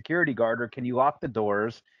 24-hour-a-day security guard, or can you lock the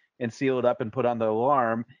doors and seal it up and put on the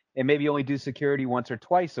alarm and maybe only do security once or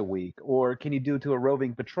twice a week? Or can you do to a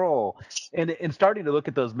roving patrol? And starting to look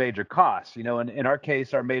at those major costs, in our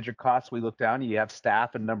case, our major costs, we look down, you have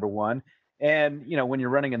staff and number one. And, when you're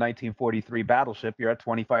running a 1943 battleship, you're at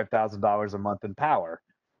 $25,000 a month in power.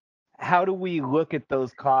 How do we look at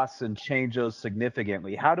those costs and change those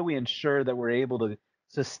significantly? How do we ensure that we're able to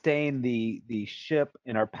sustain the ship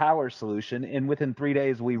in our power solution? And within 3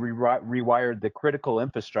 days, we rewired the critical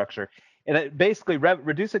infrastructure. And it basically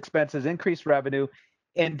reduce expenses, increase revenue,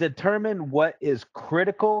 and determine what is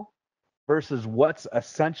critical versus what's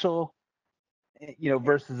essential,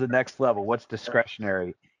 versus the next level, what's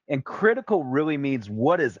discretionary. And critical really means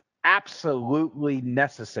what is absolutely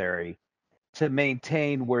necessary to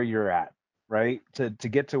maintain where you're at, right? To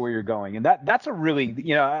get to where you're going. And that's a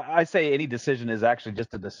really, I say any decision is actually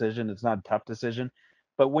just a decision. It's not a tough decision.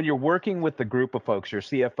 But when you're working with the group of folks, your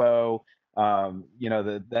CFO,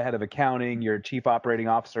 the head of accounting, your chief operating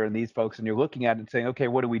officer, and these folks, and you're looking at it and saying, okay,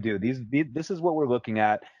 what do we do? This is what we're looking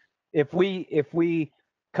at. If we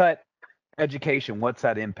cut education, what's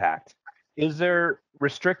that impact? Is there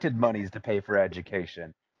restricted monies to pay for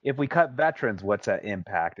education? If we cut veterans, what's that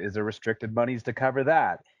impact? Is there restricted monies to cover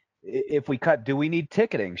that? If we cut, do we need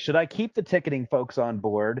ticketing? Should I keep the ticketing folks on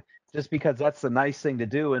board just because that's the nice thing to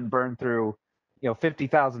do and burn through,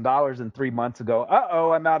 $50,000 in 3 months ago?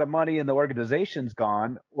 I'm out of money and the organization's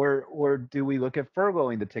gone. Or do we look at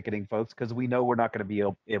furloughing the ticketing folks because we know we're not going to be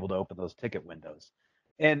able to open those ticket windows?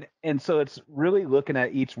 And so it's really looking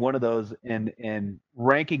at each one of those and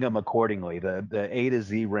ranking them accordingly. The A to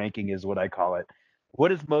Z ranking is what I call it.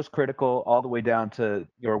 What is most critical all the way down to,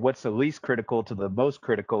 or what's the least critical to the most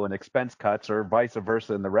critical in expense cuts, or vice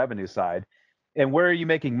versa in the revenue side? And where are you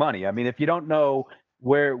making money? I mean, if you don't know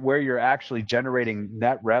where you're actually generating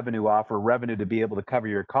net revenue off, or revenue to be able to cover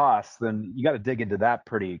your costs, then you got to dig into that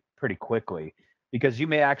pretty quickly. because you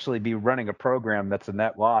may actually be running a program that's a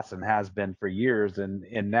net loss and has been for years. And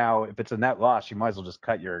now if it's a net loss, you might as well just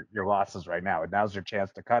cut your losses right now. And now's your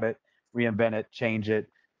chance to cut it, reinvent it, change it,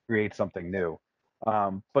 create something new.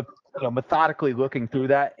 But methodically looking through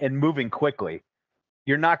that and moving quickly.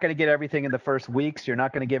 You're not going to get everything in the first weeks. You're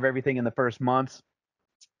not going to give everything in the first months.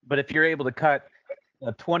 But if you're able to cut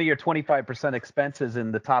 20 or 25% expenses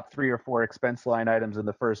in the top 3 or 4 expense line items in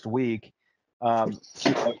the first week,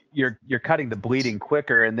 you're cutting the bleeding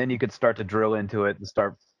quicker, and then you could start to drill into it and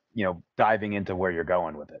start diving into where you're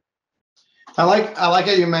going with it. I like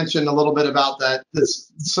how you mentioned a little bit about that.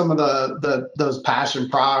 Some of those passion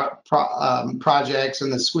projects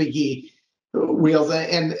and the squeaky wheels,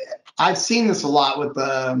 and I've seen this a lot with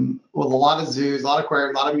a lot of zoos, a lot of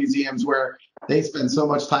aquariums, a lot of museums where they spend so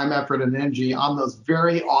much time, effort, and energy on those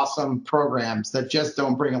very awesome programs that just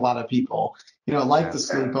don't bring a lot of people. Like the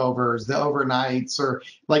sleepovers, the overnights, or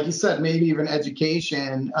like you said, maybe even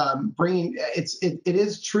education. It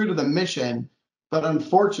is true to the mission, but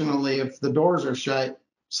unfortunately, if the doors are shut,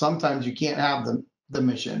 sometimes you can't have the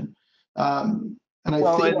mission. And I think,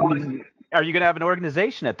 are you going to have an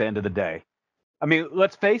organization at the end of the day? I mean,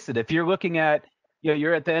 let's face it. If you're looking at,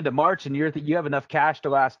 you're at the end of March and you have enough cash to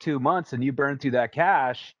last 2 months and you burn through that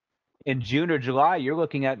cash in June or July, you're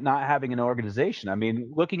looking at not having an organization. I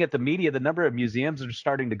mean, looking at the media, the number of museums that are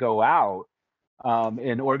starting to go out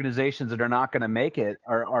and organizations that are not going to make it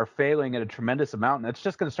are failing at a tremendous amount. And it's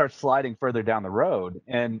just going to start sliding further down the road.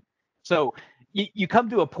 And so you come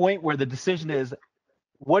to a point where the decision is,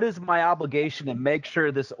 what is my obligation to make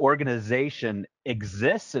sure this organization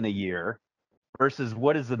exists in a year versus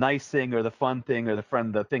what is the nice thing or the fun thing or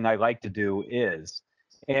the thing I like to do is.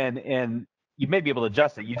 And you may be able to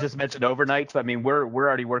adjust it. You just mentioned overnights. I mean, we're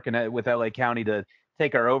already working with LA County to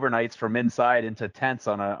take our overnights from inside into tents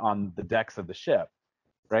on the decks of the ship,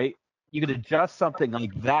 right? You could adjust something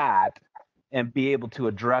like that and be able to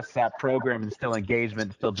address that program and still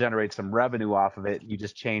engagement, still generate some revenue off of it. You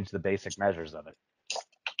just change the basic measures of it.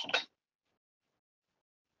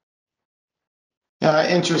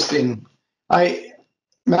 Interesting.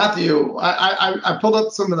 Matthew, I pulled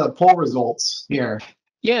up some of the poll results here.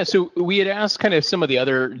 Yeah, so we had asked kind of some of the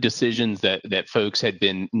other decisions that folks had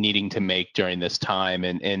been needing to make during this time,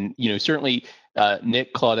 and certainly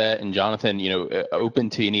Nick, Claudette, and Jonathan,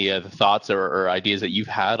 open to any of the thoughts or ideas that you've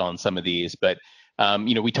had on some of these. But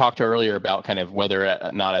we talked earlier about kind of whether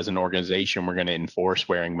or not as an organization we're going to enforce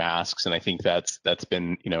wearing masks, and I think that's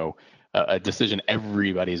been a decision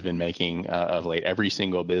everybody's been making of late, every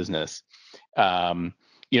single business.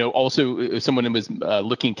 Also someone was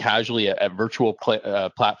looking casually at virtual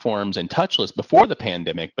platforms and touchless before the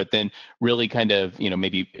pandemic, but then really kind of,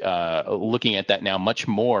 maybe looking at that now much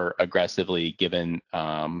more aggressively given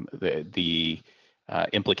the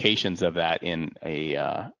implications of that in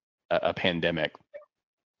a pandemic.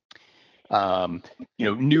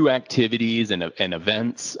 New activities and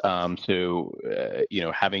events.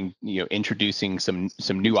 Having, introducing some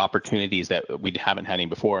new opportunities that we haven't had any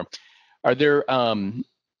before. Are there,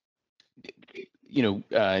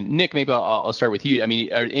 Nick, maybe I'll start with you. I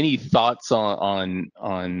mean, are any thoughts on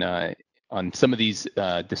some of these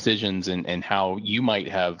decisions and how you might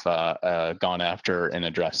have gone after and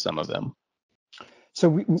addressed some of them?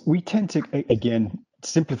 So we tend to, again,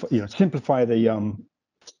 simplify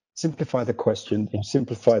the question and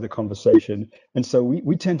simplify the conversation. And so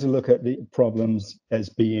we tend to look at the problems as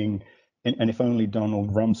being, and if only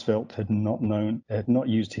Donald Rumsfeld had not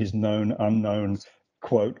used his known unknown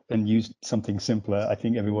quote and used something simpler, I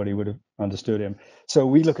think everybody would have understood him. So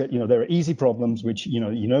we look at, there are easy problems, which,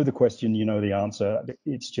 the question, the answer.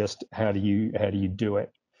 It's just how do you do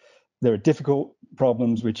it? There are difficult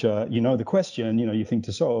problems, which are, the question, you think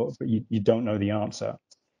to solve, but you don't know the answer.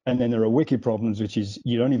 And then there are wicked problems, which is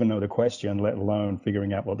you don't even know the question, let alone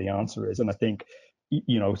figuring out what the answer is. And I think,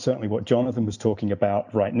 certainly what Jonathan was talking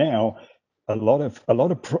about right now, a lot of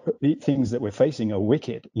things that we're facing are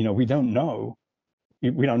wicked. We don't know.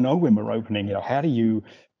 We don't know when we're opening. How do you,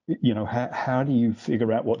 how do you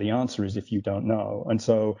figure out what the answer is if you don't know? And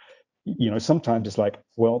so, sometimes it's like,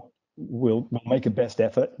 well, we'll make a best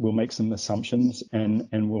effort. We'll make some assumptions and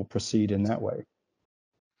we'll proceed in that way.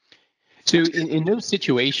 So in those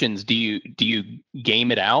situations, do you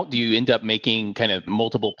game it out? Do you end up making kind of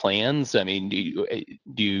multiple plans? I mean,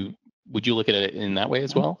 would you look at it in that way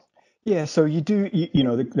as well? Yeah. So you do,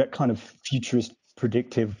 that kind of futurist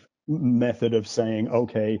predictive method of saying,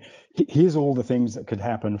 okay, here's all the things that could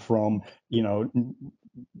happen from,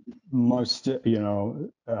 most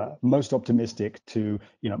optimistic to,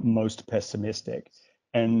 most pessimistic.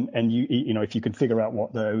 And if you can figure out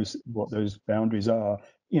what those boundaries are,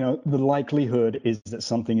 the likelihood is that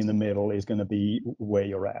something in the middle is going to be where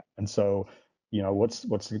you're at. And so, what's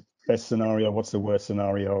the best scenario? What's the worst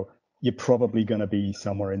scenario? You're probably going to be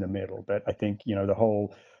somewhere in the middle. But I think, the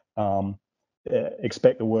whole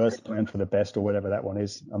expect the worst, plan for the best, or whatever that one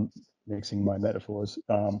is. I'm mixing my metaphors.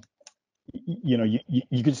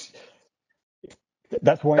 You just,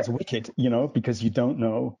 that's why it's wicked, because you don't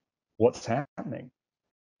know what's happening.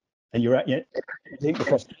 And I think the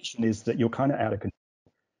frustration is that you're kind of out of control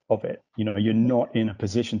of it. You're not in a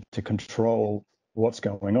position to control what's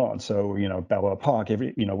going on. So, Balboa Park,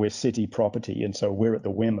 we're city property. And so we're at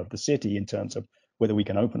the whim of the city in terms of whether we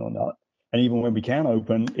can open or not. And even when we can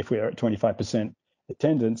open, if we're at 25%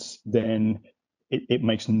 attendance, then it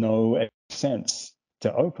makes no sense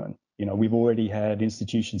to open. We've already had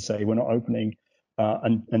institutions say we're not opening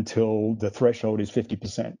until the threshold is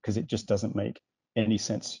 50%, because it just doesn't make any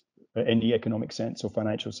sense, any economic sense or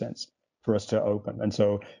financial sense for us to open. And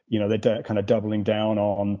so, they're kind of doubling down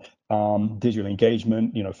on digital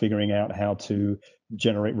engagement, figuring out how to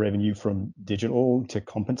generate revenue from digital to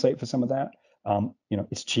compensate for some of that.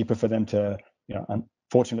 It's cheaper for them to,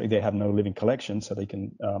 unfortunately, they have no living collection, so they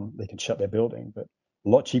can shut their building, but a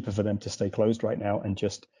lot cheaper for them to stay closed right now and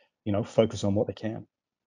just, focus on what they can.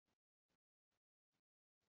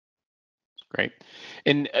 Great.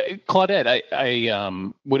 And Claudette,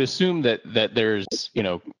 I would assume that there's,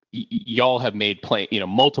 y'all have made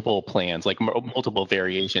multiple plans, like multiple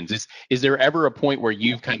variations. Is there ever a point where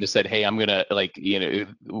you've kind of said, hey, I'm gonna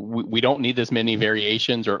we don't need this many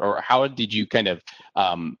variations, or how did you kind of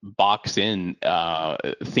box in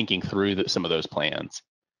thinking through some of those plans?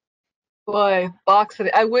 Boy, box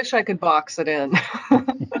it. I wish I could box it in.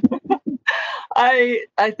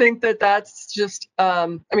 I think that's just,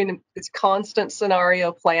 it's constant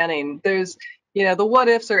scenario planning. There's, the what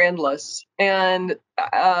ifs are endless. And,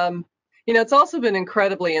 it's also been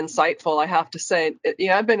incredibly insightful, I have to say.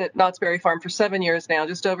 I've been at Knott's Berry Farm for 7 years now,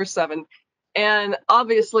 just over 7. And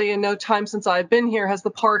obviously, in no time since I've been here has the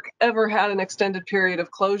park ever had an extended period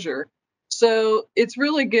of closure. So it's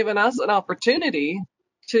really given us an opportunity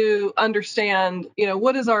to understand,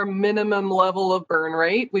 what is our minimum level of burn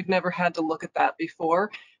rate? We've never had to look at that before.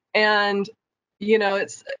 And,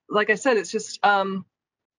 it's like I said, it's just,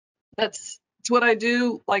 it's what I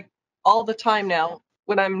do like all the time now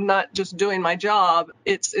when I'm not just doing my job.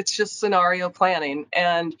 It's just scenario planning.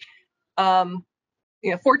 And,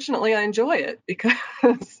 fortunately I enjoy it, because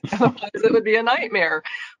otherwise it would be a nightmare.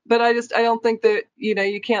 But I don't think that,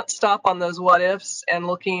 you can't stop on those what ifs and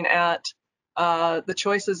looking at the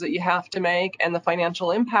choices that you have to make and the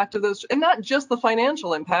financial impact of those, and not just the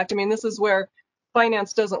financial impact. I mean, this is where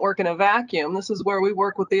finance doesn't work in a vacuum. This is where we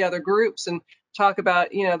work with the other groups and talk about,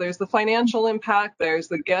 there's the financial impact, there's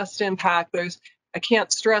the guest impact, I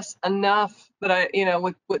can't stress enough that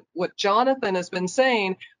what Jonathan has been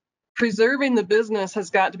saying, preserving the business has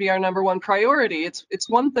got to be our number one priority. It's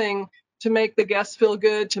one thing to make the guests feel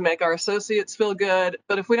good, to make our associates feel good,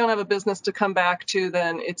 but if we don't have a business to come back to,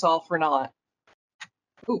 then it's all for naught.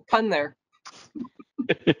 Ooh, pun there.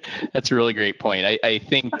 That's a really great point. I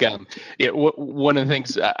think one of the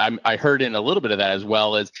things I heard in a little bit of that as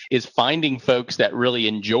well is finding folks that really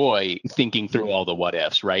enjoy thinking through all the what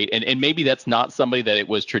ifs, right? And maybe that's not somebody that it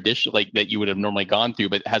was traditional, like that you would have normally gone through,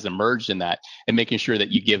 but has emerged in that, and making sure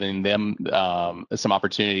that you're giving them some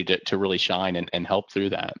opportunity to really shine and help through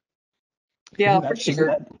that. Yeah, for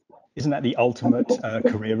sure. Isn't that the ultimate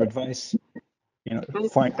career advice?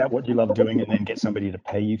 Find out what you love doing and then get somebody to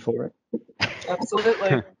pay you for it.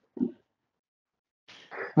 Absolutely.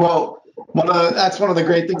 Well, that's one of the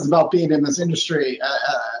great things about being in this industry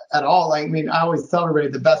at all. I mean, I always tell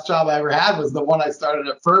everybody the best job I ever had was the one I started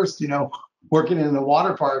at first, working in the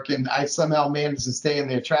water park, and I somehow managed to stay in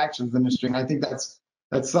the attractions industry. And I think that's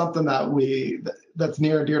something that's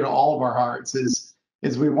near and dear to all of our hearts is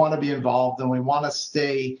we want to be involved and we want to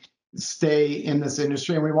stay in this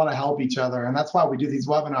industry, and we want to help each other. And that's why we do these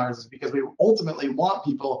webinars, is because we ultimately want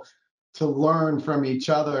people to learn from each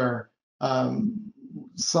other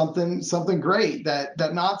something great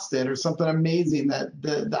that Knott's did, or something amazing that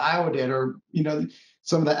the Iowa did, or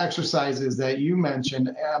some of the exercises that you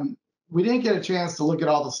mentioned. We didn't get a chance to look at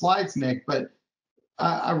all the slides, Nick, but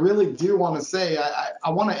I really do want to say I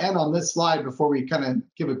want to end on this slide before we kind of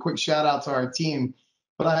give a quick shout out to our team.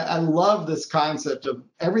 But I love this concept of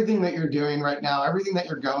everything that you're doing right now, everything that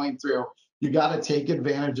you're going through. You got to take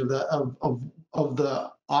advantage of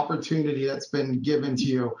the opportunity that's been given to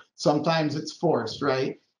you. Sometimes it's forced,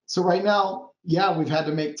 right? So right now, yeah, we've had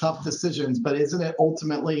to make tough decisions, but isn't it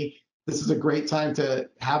ultimately, this is a great time to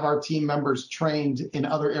have our team members trained in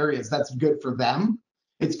other areas? That's good for them.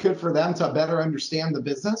 It's good for them to better understand the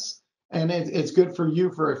business, and it's good for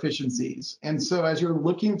you for efficiencies. And so as you're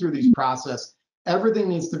looking through these process, everything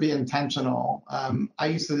needs to be intentional.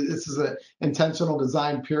 This is an intentional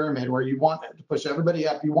design pyramid where you want to push everybody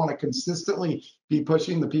up. You want to consistently be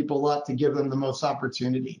pushing the people up to give them the most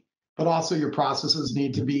opportunity. But also your processes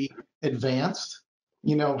need to be advanced.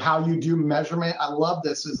 You know, how you do measurement. I love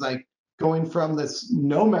this, is like going from this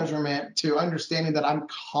no measurement to understanding that I'm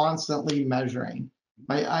constantly measuring.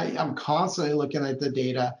 I'm constantly looking at the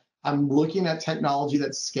data. I'm looking at technology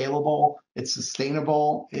that's scalable, it's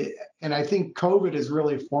sustainable. And I think COVID is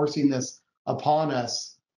really forcing this upon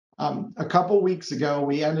us. A couple weeks ago,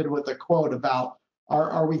 we ended with a quote about,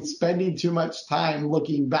 are we spending too much time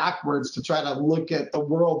looking backwards to try to look at the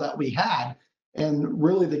world that we had? And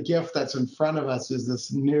really the gift that's in front of us is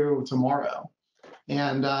this new tomorrow.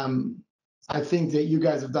 And I think that you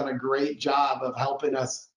guys have done a great job of helping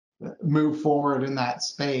us move forward in that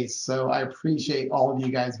space. So I appreciate all of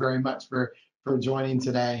you guys very much for joining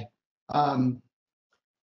today.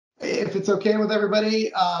 If it's okay with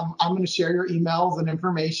everybody, I'm going to share your emails and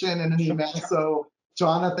information in an email. So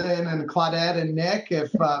Jonathan and Claudette and Nick,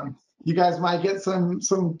 if you guys might get some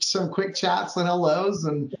quick chats and hellos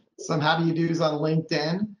and some how do you do's on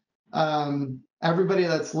LinkedIn. Everybody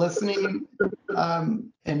that's listening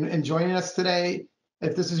and joining us today,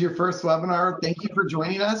 if this is your first webinar, thank you for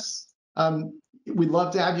joining us. We'd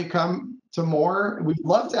love to have you come to more. We'd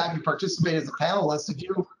love to have you participate as a panelist. If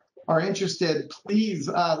you are interested, please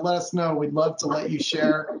let us know. We'd love to let you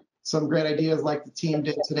share some great ideas like the team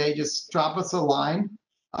did today. Just drop us a line.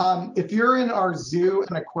 If you're in our zoo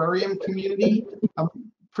and aquarium community, I'm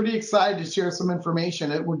pretty excited to share some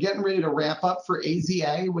information. We're getting ready to ramp up for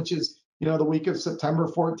AZA, which is the week of September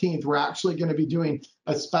 14th. We're actually going to be doing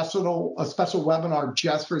a special webinar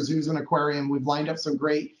just for zoos and aquarium. We've lined up some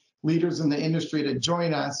great leaders in the industry to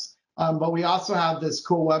join us. But we also have this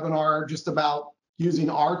cool webinar just about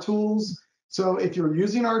using our tools. So if you're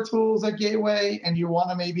using our tools at Gateway and you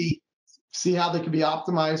want to maybe see how they can be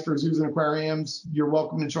optimized for zoos and aquariums, you're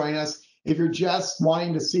welcome to join us. If you're just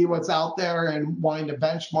wanting to see what's out there and wanting to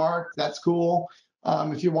benchmark, that's cool.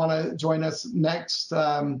 If you want to join us next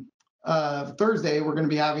Thursday, we're going to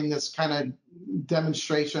be having this kind of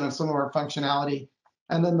demonstration of some of our functionality.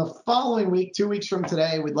 And then the following week, 2 weeks from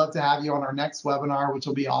today, we'd love to have you on our next webinar, which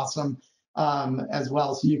will be awesome as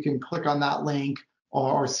well. So you can click on that link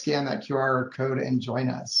or scan that QR code and join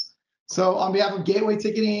us. So on behalf of Gateway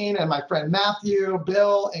Ticketing and my friend Matthew,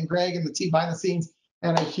 Bill, and Greg and the team behind the scenes,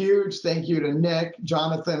 and a huge thank you to Nick,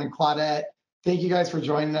 Jonathan, and Claudette. Thank you guys for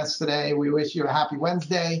joining us today. We wish you a happy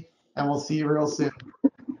Wednesday, and we'll see you real soon.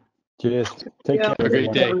 Cheers. Take care. Have a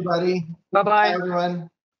great day. Everybody. Bye-bye. Bye, everyone.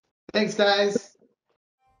 Thanks, guys.